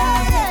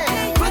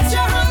yeah. Put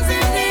your hands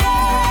in the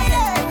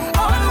air.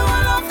 All the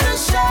wall of the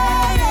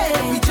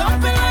shade. We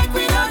jumping like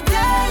we don't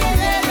care.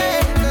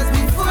 Cause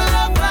we full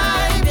of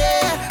pride.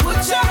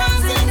 Put your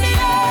hands in the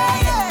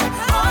air.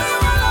 All the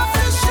wall of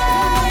the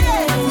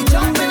shade. We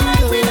jumping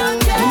like we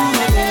don't care.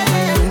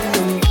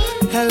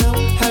 Hello,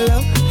 hello,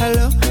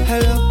 hello,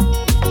 hello.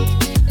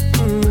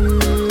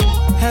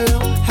 Hello,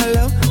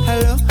 hello,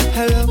 hello,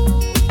 hello.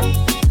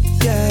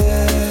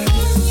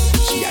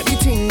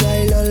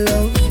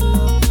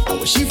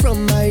 She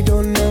from I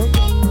don't know.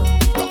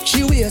 Rock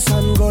she waist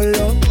and go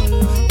low.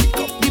 Pick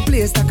up the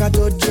place like a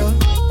dojo.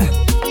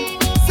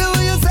 Say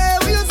what you say,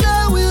 what you say,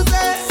 what you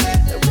say.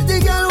 Pretty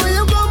girl when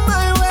you come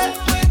my way.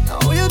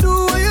 How you do,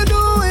 what you do,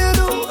 what you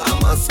do. I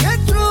must get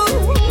through.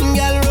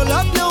 Girl roll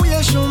up now,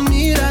 you show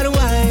me that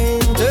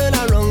wine. Turn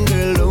around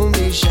girl, don't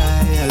be shy.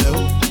 Hello,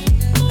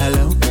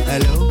 hello,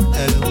 hello,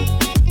 hello.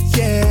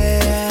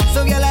 Yeah. So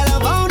girl I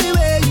love how the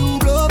way you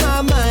blow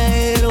my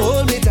mind.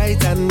 Hold me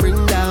tight and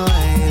bring down.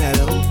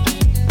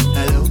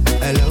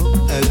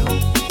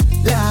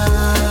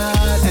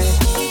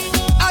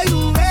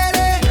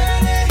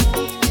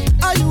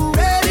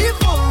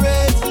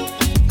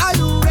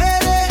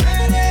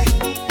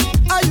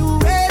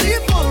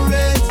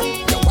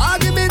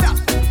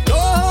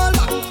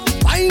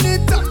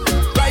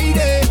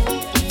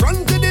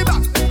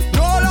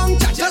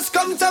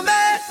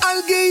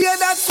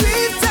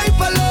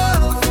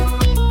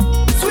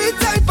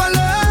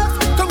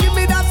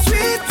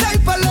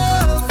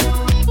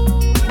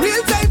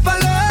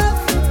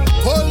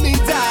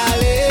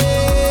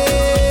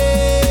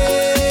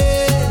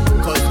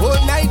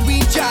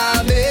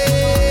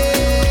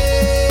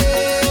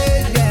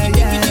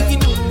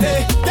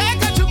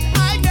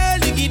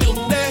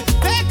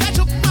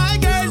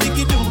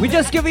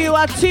 Giving you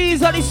a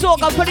tease on the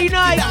soca for the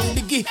night.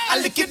 boogie, I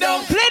lick it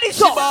down. Play this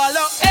song. She ball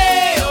out,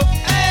 ayo,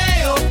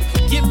 ayo.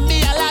 Give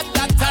me a lot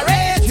that I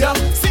rate you.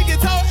 Sing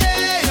it out,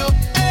 ayo,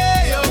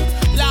 ayo.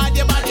 Lord,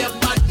 you bad, you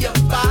bad, you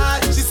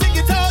bad. She sing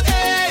it out,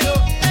 ayo,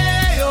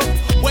 ayo.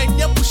 When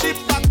you push it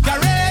back, I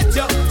rate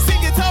you.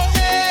 Sing it out,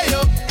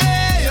 ayo,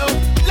 ayo.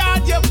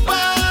 Lord, you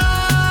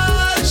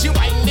bad. She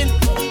whining,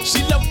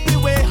 she love the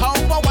way how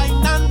I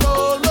whine and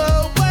roll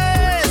her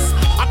waist.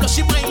 I blow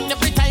she whine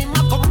every time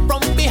I come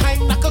from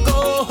behind. I could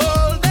go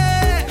whole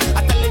day.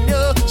 I telling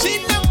you,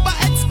 she never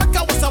expect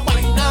I was a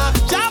whiner.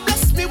 God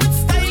bless me with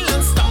style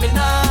and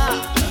stamina.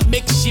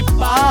 Make she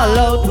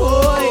ball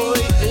boy,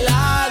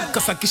 Lord.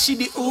 Cause I kiss she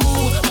the ooh,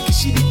 I kiss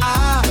she the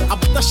ah. I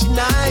put her she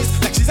nice,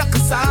 like she's a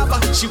cassava.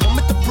 She want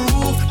me to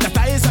prove that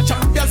I is a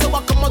champion, so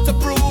I come out to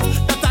prove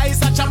that I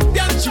is a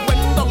champion. She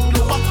went down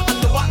lower and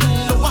lower and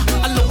lower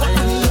and lower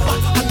and lower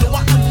and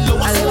lower and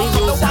lower. So I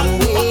come down lower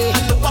and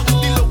lower.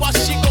 The lower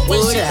she go when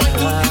she went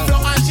to the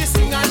floor and she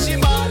sing and she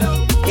ball out.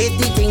 Hit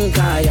the thing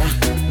kaya,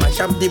 mash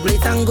up the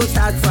place and go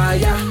start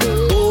fire.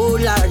 Oh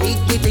Lord, hit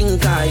the thing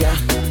kaya,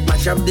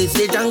 mash up the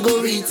stage and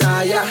go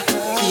retire.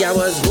 See I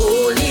was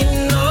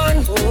holding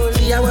on,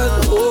 see I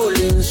was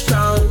holding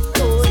strong,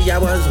 see I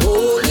was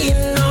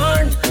holding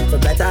on for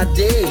better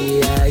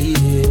day.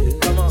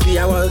 See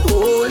I was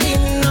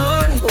holding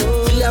on,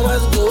 see I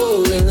was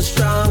going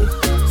strong,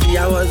 see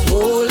I was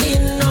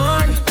holding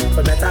on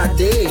for better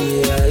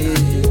day.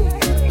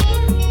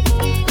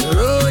 The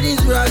road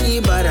is rocky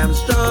but I'm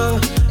strong.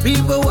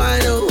 People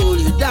wanna hold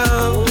you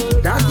down.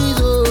 That is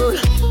all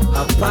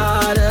a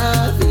part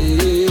of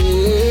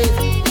it.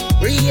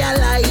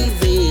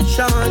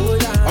 Realization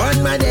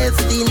on my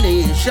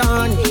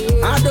destination.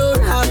 I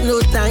don't have no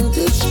time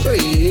to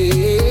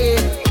stray.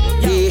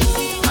 Yeah,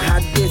 I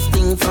had this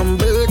thing from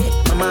birth.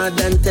 Mama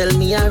done tell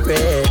me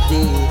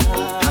already.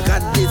 I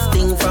got this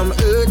thing from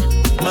earth.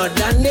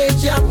 Mother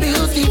nature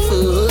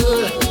beautiful.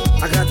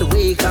 I got to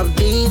wake up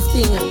this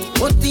thing,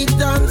 put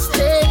it on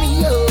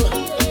stereo.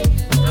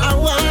 I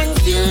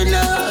want you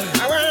know,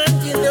 I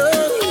want you know.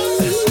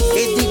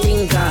 Hit the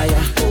thing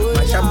kaya,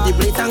 mash up the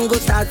plate and go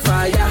start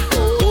fire.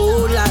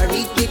 Oh Lord,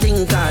 hit the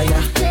thing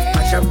kaya,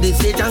 mash up the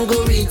stage and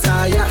go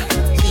retire.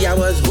 See I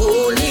was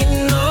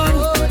holding on,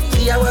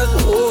 see I was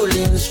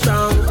holding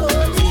strong,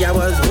 see I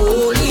was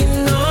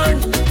holding on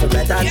for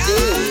better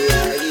days.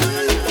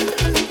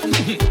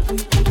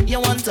 You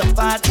want to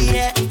party,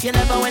 yeah? You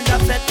never went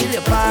upset till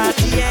you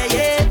party, yeah,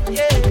 yeah,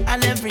 yeah.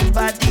 And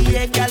everybody,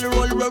 yeah, girl,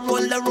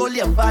 roll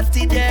your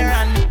body there.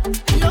 And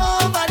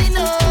nobody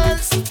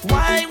knows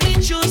why we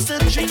choose to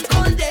drink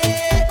all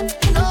day.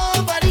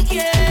 Nobody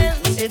cares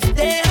if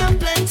they have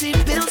plenty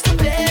bills to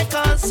pay.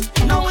 Cause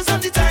now is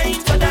not the time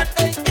for that,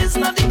 it's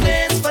not the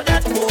place for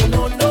that. Oh,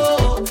 no,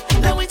 no.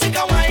 Now we take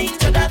a wine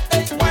to that,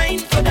 wine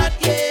for that,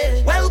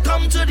 yeah.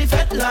 Welcome to the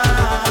Fed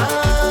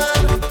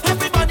Land.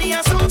 Everybody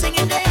has something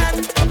in their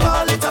hand.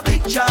 Call it a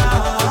big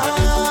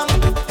jam.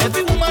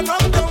 Every woman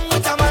run down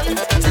with a man.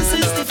 This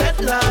is the Fed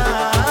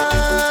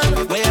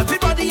Land, where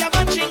everybody have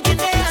a drink in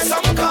there.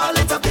 Some call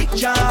it a big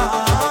jam.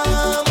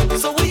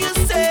 So what you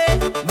say?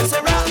 Me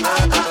say I'm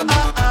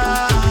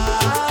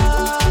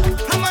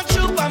a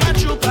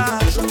trooper.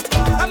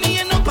 I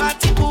mean no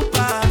party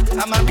pooper.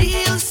 I'm a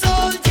real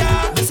soldier.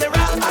 Me say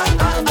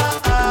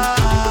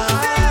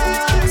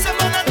Say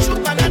man a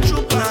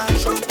trooper.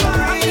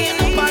 I mean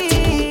no party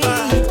pooper.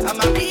 I'm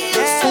a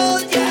real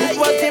soldier. It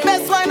was the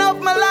best wine of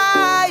my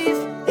life.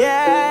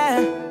 Yeah.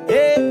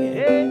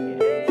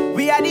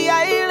 We are the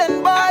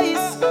island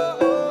boys.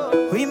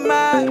 We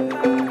mad.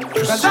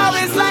 Cause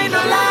always lie, no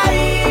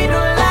lie, no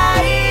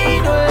lie,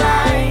 no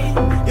lie.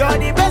 You're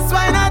the best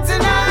wine of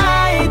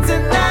tonight.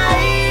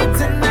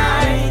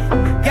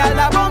 Girl,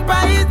 the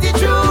bumper is the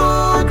truth.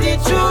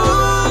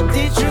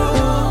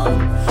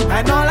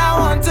 And all I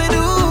want to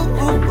do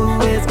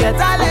is get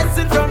a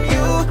lesson from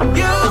you.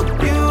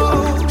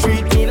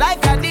 Treat me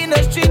like I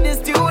didn't treat the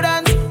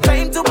students.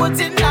 Time to put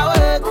in the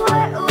work.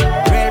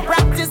 Real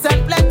practice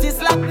and plenty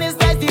slackness.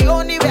 That's the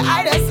only way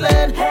I just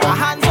learn. My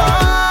hands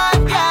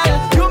on, girl.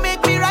 You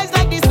make me rise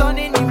like the sun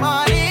in the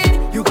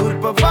morning. You could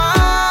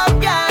perform,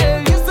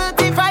 girl. You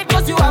certified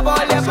cause you have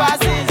all your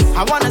passes.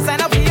 I wanna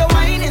sign up for your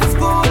whining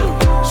school.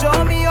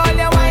 Show me all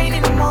your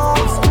whining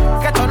moves.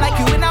 Get on like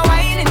you in a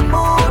whining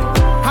mood.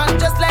 And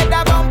just let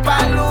that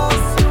bumper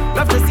loose.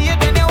 Love to see you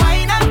when you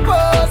whine and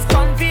pose.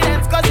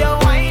 Confidence cause you're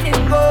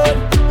whining good.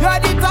 You're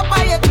the top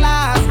of your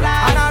class.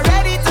 And I'm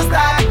ready to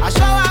start. I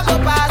show I go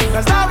past.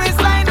 Cause always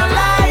lie, no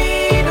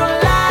lie, no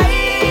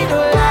lie, no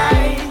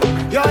lie.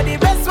 You're the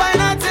best wine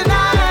of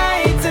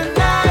tonight.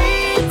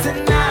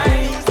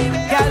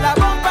 Girl, the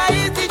bumper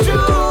is the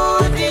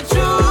truth.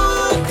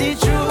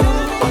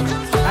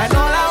 And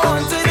all I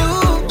want to do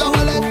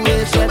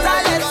is get a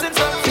lesson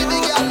from you.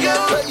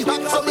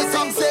 So me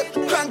sing say,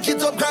 crank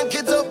it up, girl, crank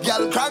it up,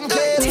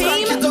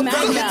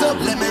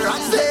 let me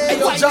rock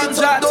it. Wind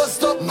it up, don't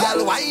stop, girl,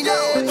 wind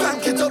it.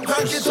 Crank it up.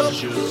 Hey.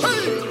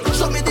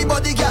 Show me the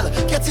body, girl,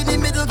 get in the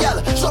middle,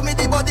 girl. Show me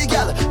the body,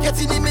 girl, get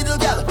in the middle,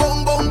 girl.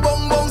 Boom, boom,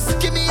 boom, boom,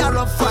 give me a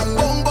rough fine.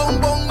 Boom, boom,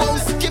 boom, boom,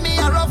 give me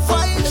a rough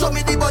fine. Show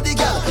me the body,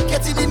 girl,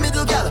 get in the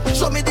middle, girl.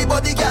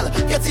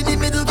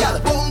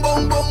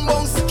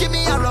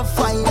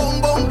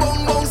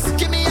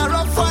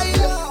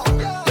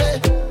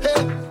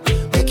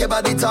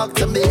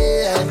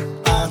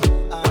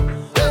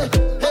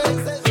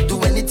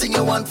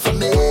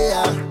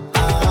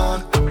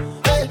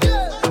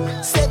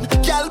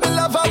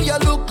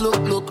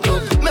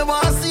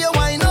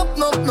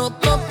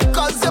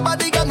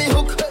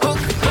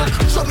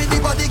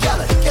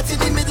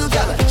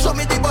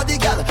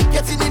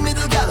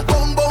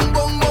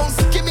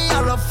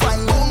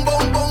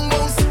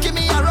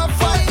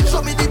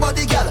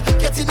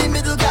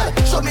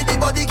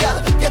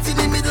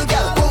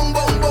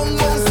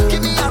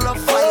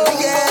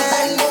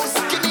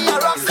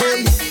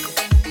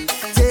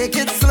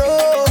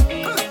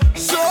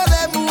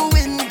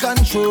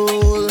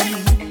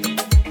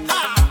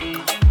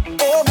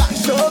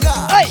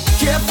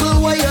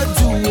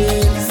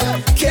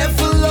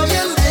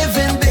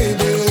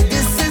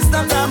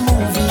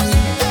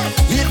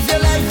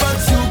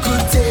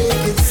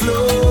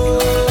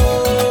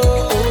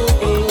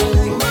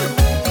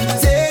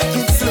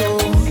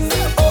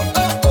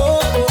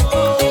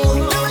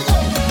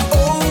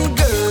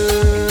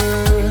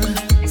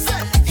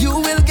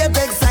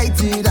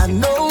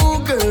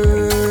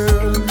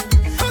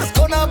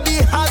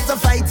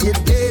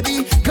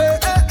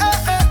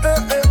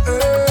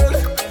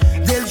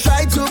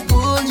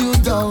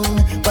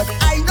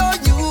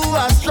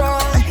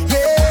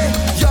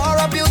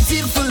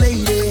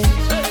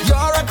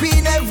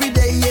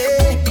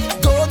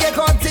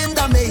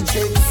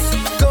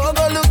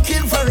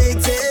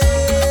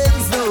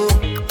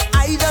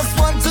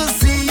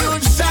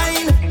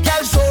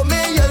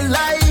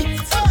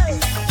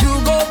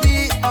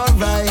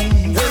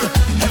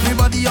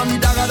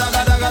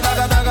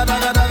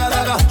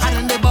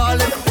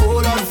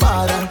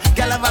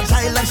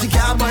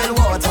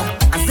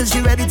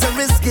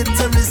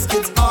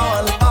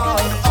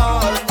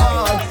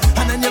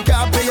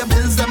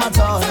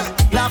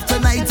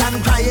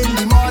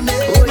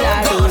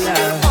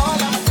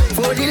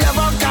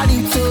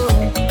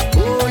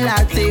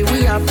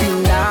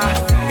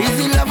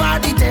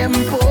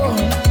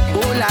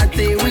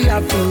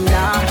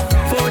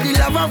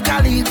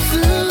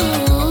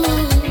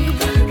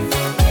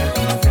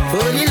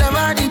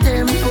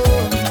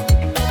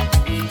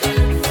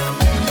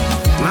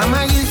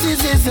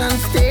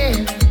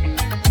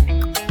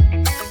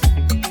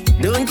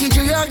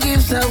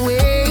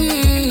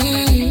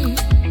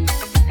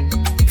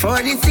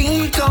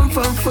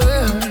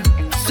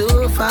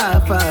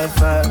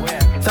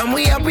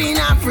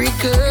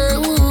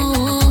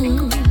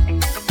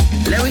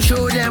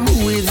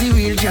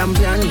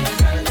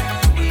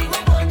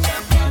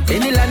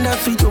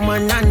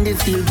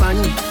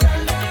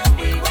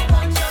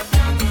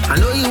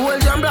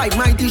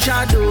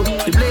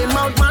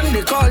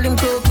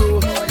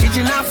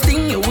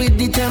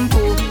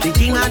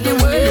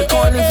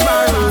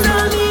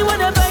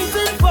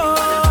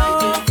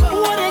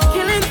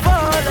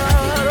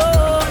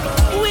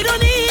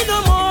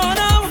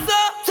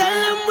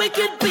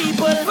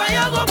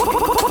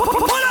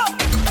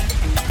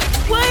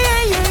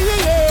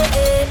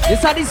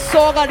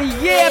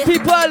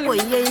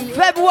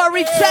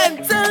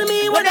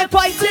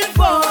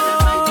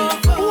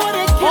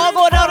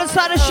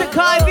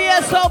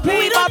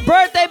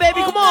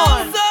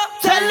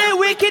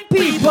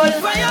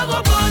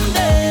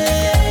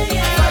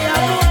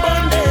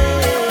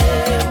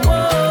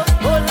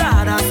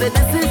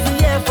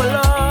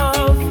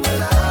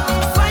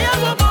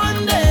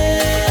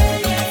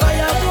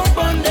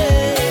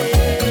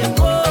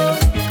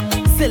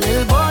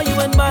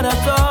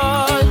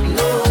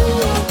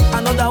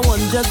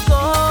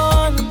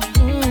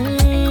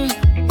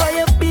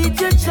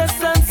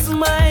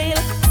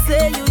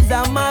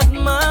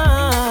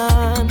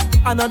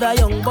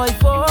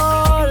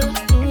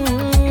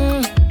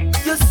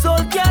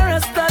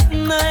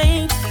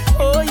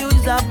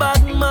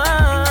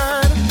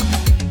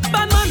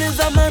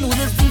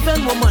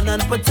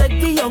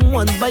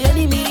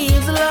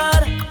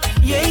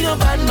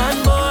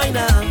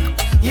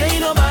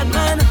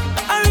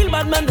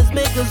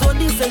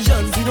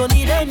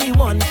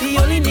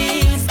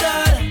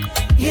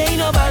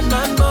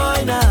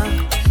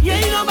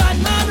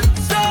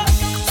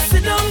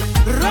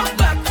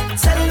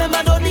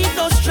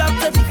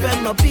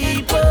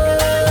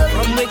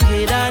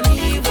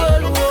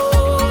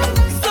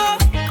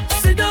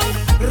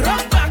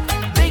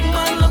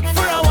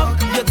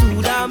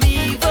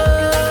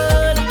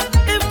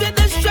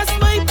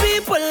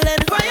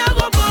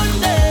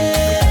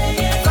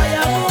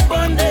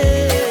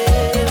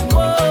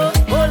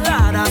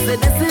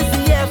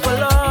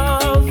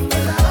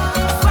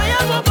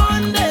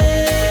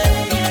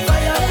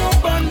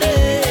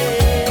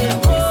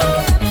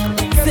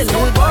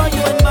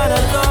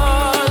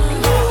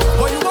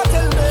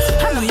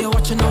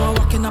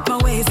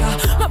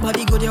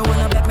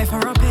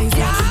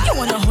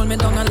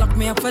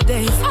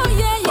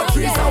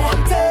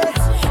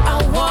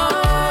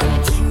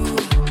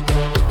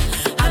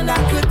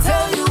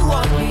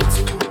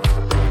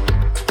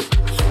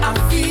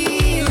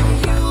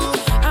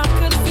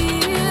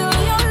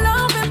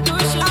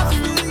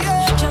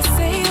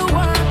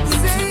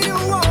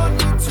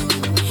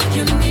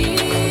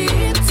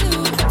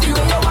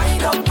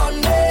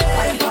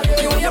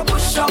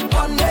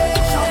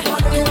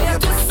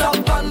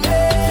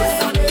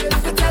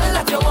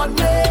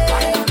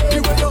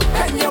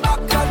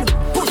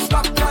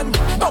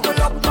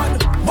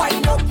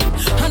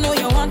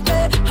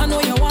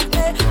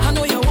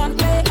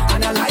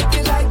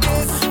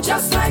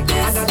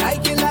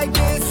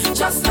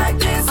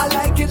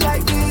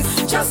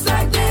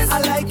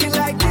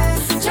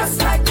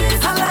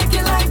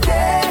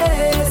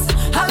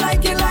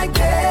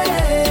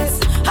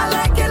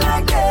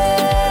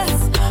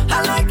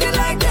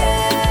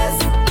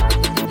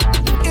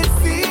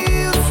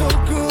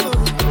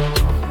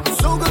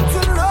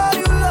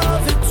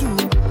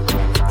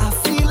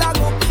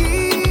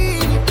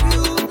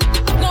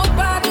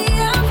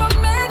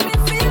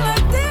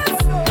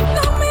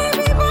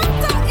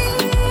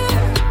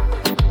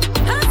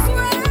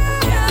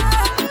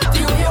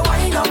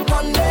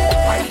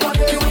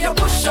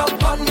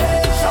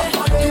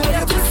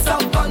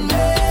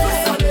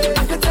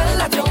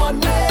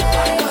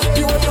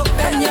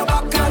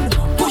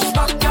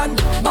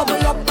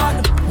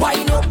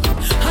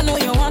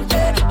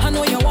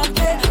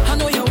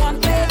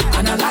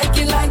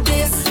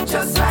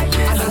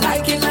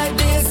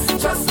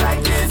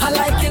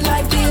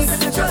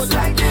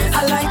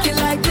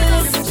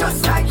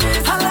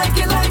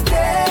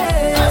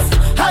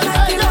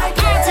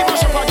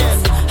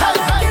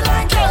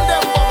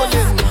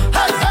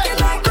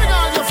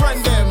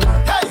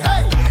 them. Hey,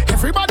 hey.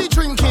 Everybody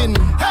drinking.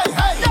 Hey,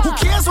 hey. Who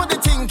cares what they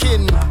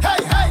thinking?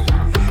 Hey, hey.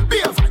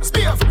 Beer vibes,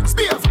 beer vibes,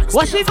 beer vibes.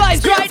 What's the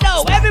vibes right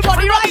now?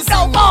 Everybody right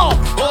now.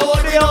 Oh,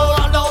 the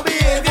old no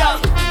behavior.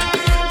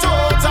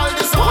 Total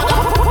disorder.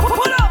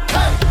 Pull up.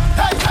 Hey,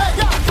 hey, hey.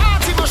 Yeah,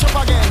 party mash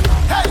up again.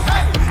 Hey,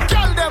 hey.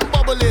 Girl them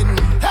bubbling.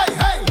 Hey,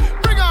 hey.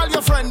 Bring all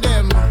your friend them.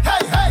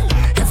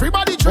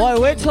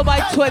 to my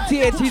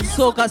 2018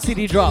 Soca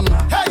City drop.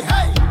 Hey,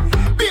 hey,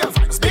 beer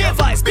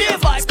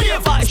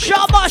vibes.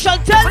 Sean Marshall,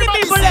 tell the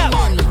people them.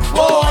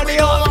 Money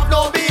up,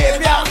 no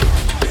behavior.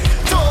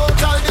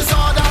 Total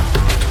disorder.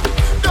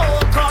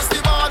 Don't cross the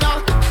border.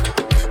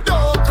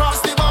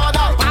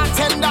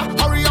 Bartender,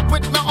 hurry up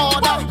with my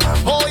order.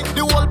 Boy,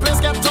 the whole place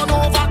get turned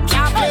over.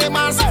 Can't play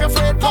mass if you're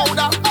afraid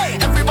powder.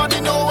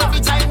 Everybody know every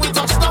time we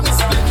touch them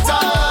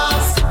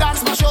splinters.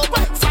 That's my show.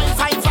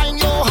 Fine,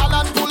 yo,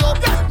 Holland pull up.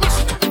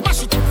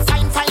 Mash it,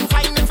 fine.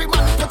 Every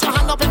man put your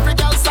hand up, every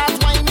girl start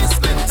whining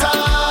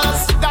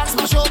splinters. That's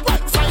my show.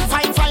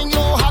 Fine,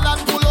 yo,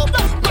 Holland pull up.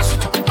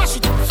 Mash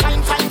it,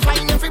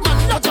 fine. Every man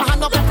put your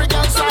hand up, every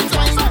girl start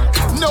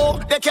whining. No,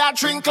 they can't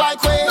drink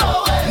like we.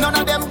 None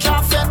of them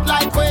can't fit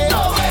like we.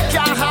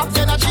 Can't have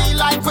energy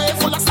like we.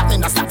 Full of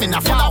stamina,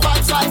 full of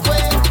vibes like we.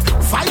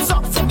 Vibes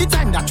up from the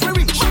time that we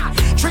reach.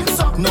 Drinks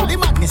up, now the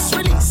madness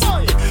release.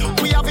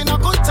 We having a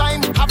good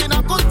time.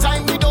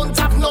 We don't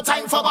have no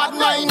time for bad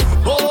mind.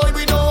 Boy,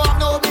 we don't have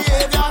no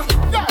behavior.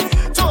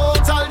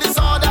 Total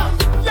disorder.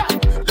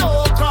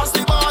 Don't cross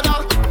the border.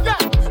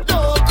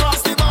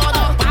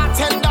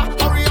 Bartender,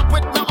 hurry up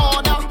with my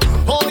order.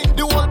 Boy,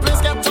 the whole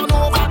place get turned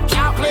over.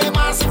 Can't play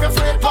mass if you're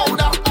afraid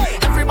powder.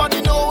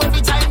 Everybody know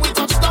every time we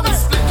touch them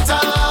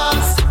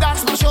splinters.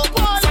 That's my show.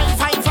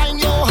 Fine,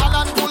 yo,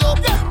 Holland pull up.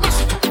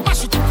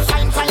 Mash it,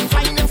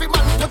 fine. Every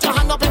man put your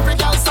hand up, every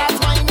girl start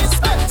whining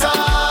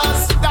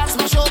splinters. That's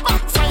my show.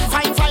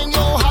 Fine,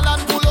 yo,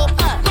 Holland pull up.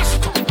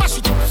 Mash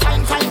it,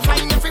 fine.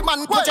 Every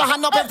man put your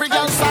hand up, every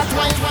girl start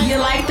whining. You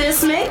like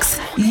this mix?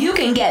 You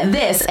can get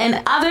this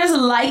and others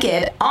like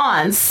it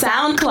on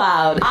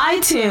SoundCloud,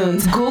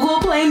 iTunes, Google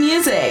Play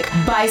Music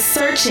by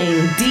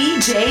searching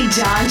DJ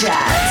John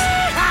Jazz.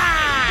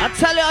 I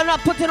tell you, I'm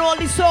not putting all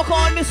the soca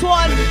on this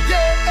one.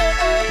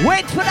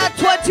 Wait for that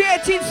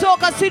 2018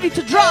 Soca City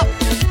to drop.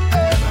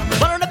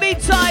 But in the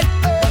meantime,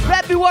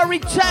 February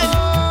 10th,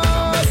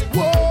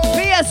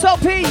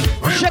 VSOP,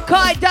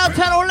 Shakai,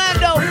 downtown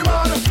Orlando.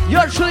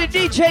 You're truly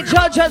DJ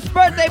John Jazz's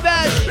birthday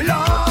bash.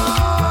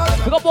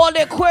 Pick up all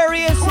the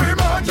Aquarius. We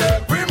mad.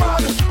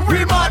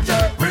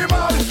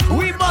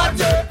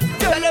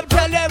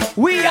 Tell them,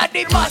 we are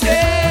the baddest.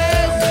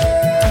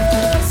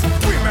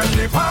 We make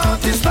the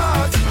party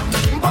start.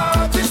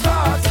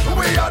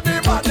 We are the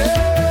baddest.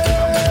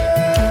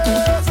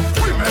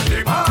 We make the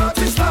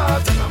party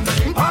start.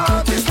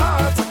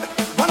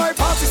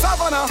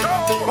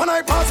 When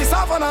I party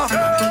Savannah,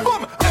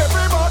 boom,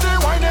 everybody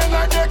whining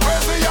like they're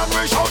crazy and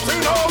we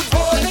shouting out,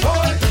 boy.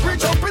 We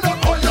jumping up,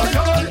 boy.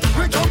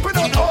 We jumping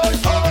up, boy.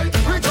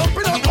 We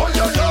jumping up,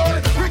 boy.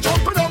 We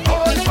jumping up,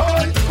 boy.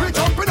 We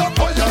jumping up,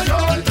 boy.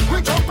 We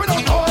jumping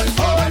up, boy.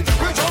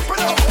 We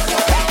jumping up.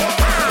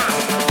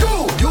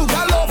 You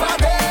got over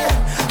there.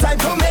 Time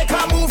to make a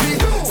movie.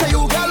 Say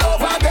you got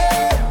over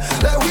there.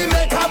 Let we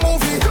make a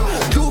movie.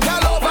 You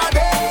got over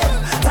there.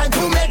 Time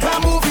to make a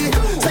movie.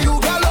 Say you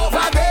got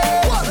over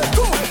there. 1,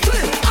 2,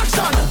 3,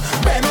 action.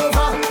 Bend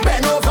over.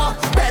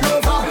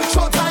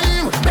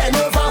 Showtime. Bend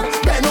over.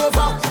 Showtime. Bend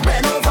over.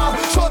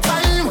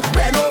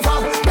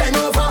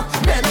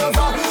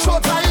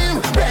 Showtime.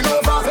 Bend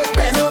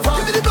over.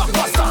 Give me the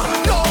blockbuster.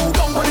 No,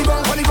 gong, bunny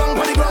gong.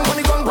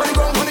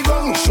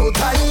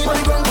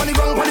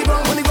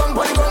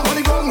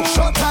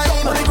 Showtime.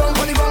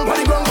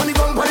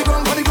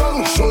 Bunny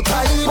gong.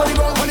 Showtime.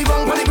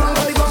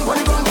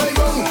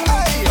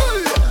 Hey,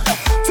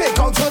 take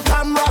out your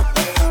camera,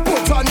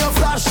 put on your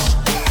flash,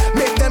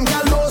 make them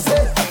get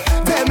lousy.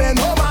 Them ain't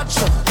no match,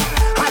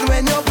 and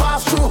when you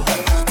pass through,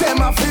 them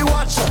have to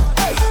watch.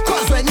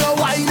 Cause when you're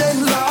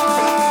whining,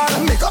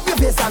 Lord, make up your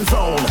face and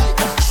frown.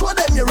 Show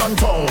them you run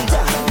town.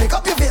 Make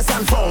up your face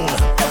and frown.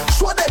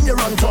 Show them you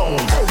run town.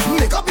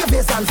 Make up your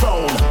face and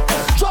frown.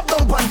 Drop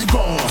down on the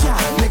ground.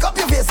 Make up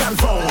your face and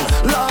frown.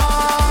 Lord,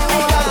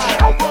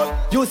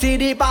 You see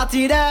the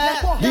party there,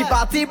 the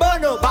party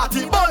burn up.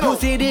 You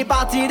see the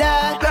party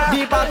there,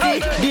 the party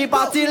lit. The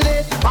party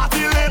lit.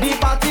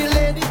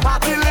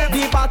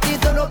 The party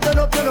turn up.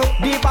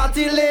 The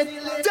party lit.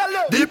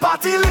 the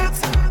party lit.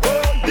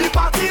 The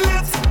party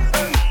lit.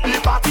 The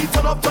party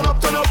turn up.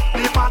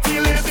 The party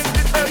lit.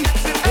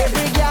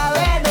 Every girl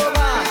hand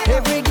over.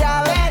 Every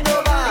girl hand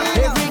over.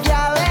 Every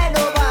girl hand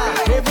over.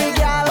 Every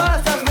girl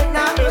bust us with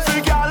now.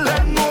 Every girl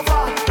hand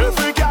over.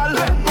 Every girl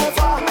hand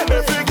over.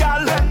 Every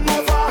girl hand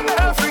over.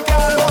 Every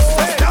girl bust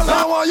us.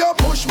 I want you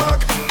push back,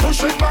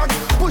 push it back,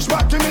 push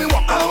back to me.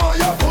 I want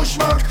you push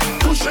back,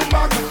 push it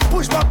back,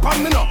 push back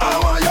on me now. I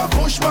want you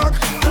push back,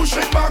 push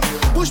it back,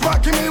 push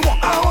back to me.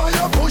 I want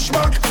you push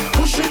back,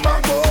 push it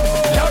back. Oh,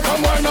 you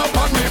come wind up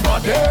on me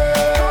body.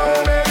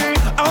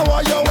 I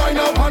want you wind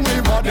up on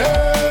me body.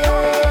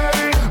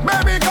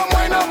 Baby, come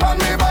wind up on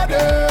me body.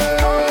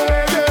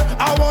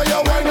 I want you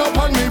wind up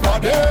on me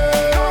body.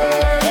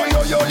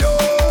 Yo.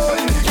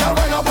 Can't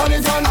wind up on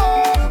it and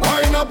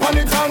wind up on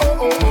it and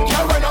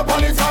can't wind up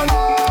on it and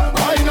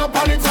wind up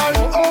on it and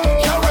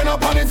can't wind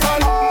up on it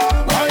and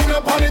wind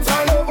up on it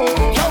and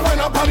can't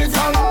wind up on it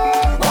and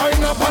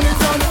wind up on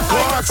it and. Go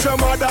ask your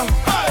mother,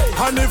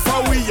 and if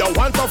we you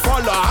want to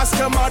follow, ask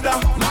your mother.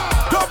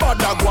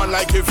 bother, go on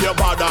like if you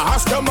bother.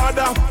 Ask your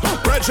mother.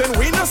 Virgin,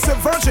 we not say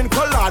virgin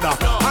colada.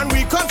 And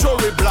we control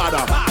we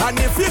bladder. And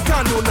if you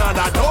can't do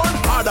nada,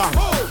 don't bother.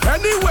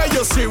 Anywhere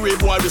you see we,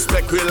 boy,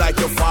 respect we like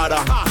your father.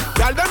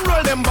 Girl, them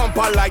roll them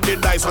bumper like the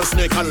dice on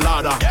snake and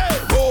ladder.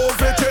 Go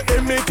over to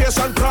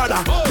imitation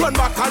Prada. Run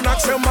back and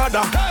ask your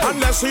mother.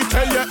 Unless we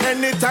tell you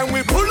anytime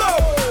we pull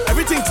up.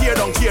 Everything tear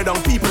down.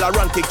 People are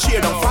run, take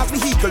cheer down. Fast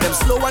vehicle, them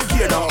slow and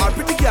gear down. All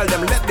pretty girl,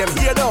 them let them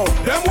hear down.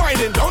 Them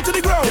winding down to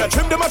the ground. Yeah,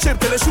 trim them a chip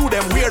till they shoot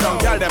them weird down.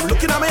 Girl, them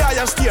looking at my eye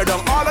and steer down.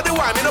 All of the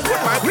wine in a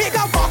put my. We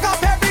gon' fuck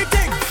up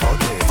everything.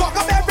 Fuck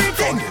up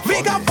everything.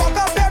 We gon' fuck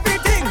up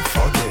everything.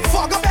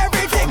 Fuck up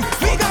everything.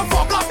 We gon'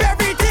 fuck up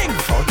everything.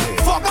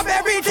 Fuck up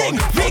everything.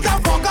 We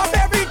gon' fuck up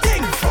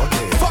everything.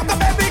 Fuck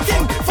up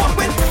everything. Fuck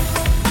with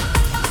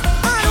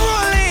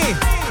unruly.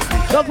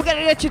 Don't forget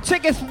to get your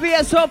tickets for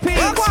VSOP.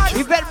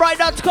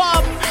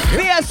 Eventbrite.com.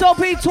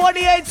 VSOP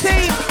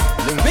 2018.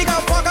 We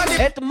gon' fuck up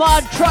Hit the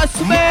mod,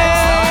 trust me.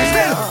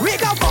 We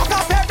gon' fuck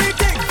up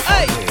everything.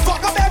 Hey.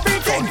 Fuck up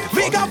everything.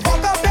 We gon'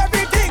 fuck up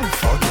everything.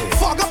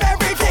 Fuck up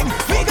everything.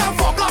 We gon'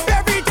 fuck up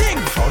everything.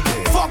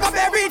 Fuck up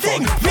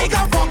everything. We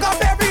gon' fuck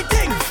up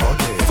everything.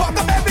 Fuck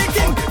up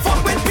everything.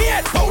 Fuck with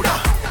beard. Powder.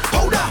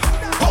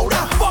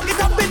 Fuck it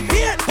up with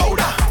beard.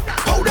 Powder.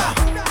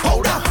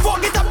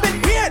 Fuck it up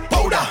with beard.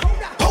 Powder.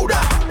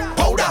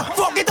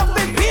 Fuck it up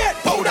with beard.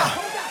 Powder.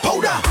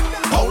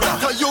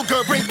 Tell you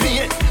girl bring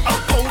beard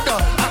and powder.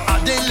 I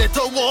add a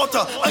little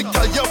water. I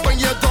tell you bring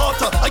your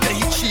daughter. I can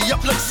heat she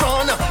up like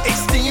sauna. It's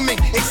steaming.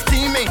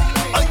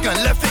 I can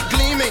left it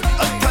gleaming.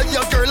 I tell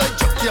you girl I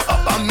chuck you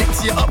up. I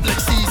mix you up like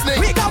seasoning.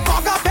 We gon'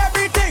 fuck up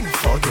everything.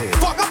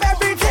 Fuck up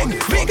everything.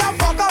 We gon'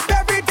 fuck up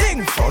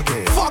everything. Fuck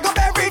up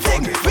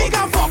everything. We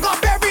gon' fuck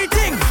up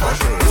everything.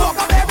 Fuck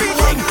up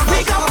everything.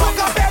 We gon' fuck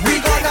up everything. We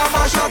gonna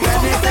mash up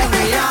anything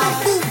we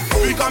have.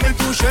 We coming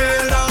to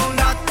shell down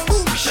that.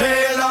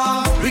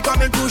 Sheila. We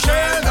coming to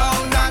shell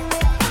down that.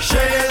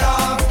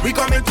 Sheila. We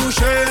coming to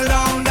shell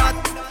down that.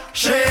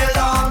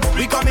 Sheila.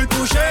 We coming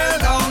to shell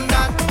down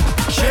that.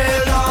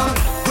 Sheila.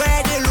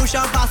 Where the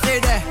Lucian pass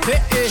it there?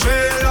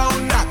 Shell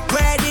down that.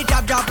 Where the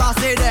Jab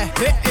pass it there?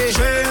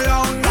 Shell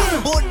down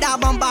that. Put that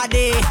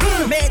bombardé,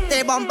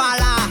 mete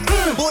bombala.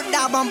 Put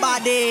that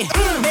bombardé,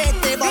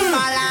 mete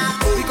bombala.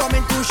 We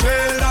coming to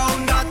shell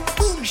down that.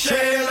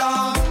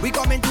 Sheila. We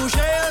coming to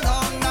shell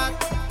down that.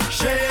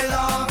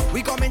 Sheila.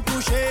 We coming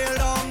to shell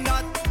down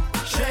that.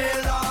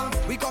 Sheila.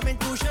 We coming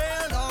to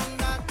shell down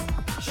that.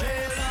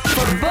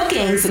 For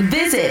bookings,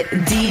 visit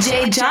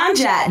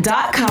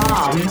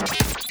DJJohnJat.com.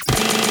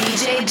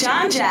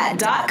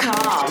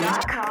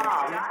 DJJohnJat.com.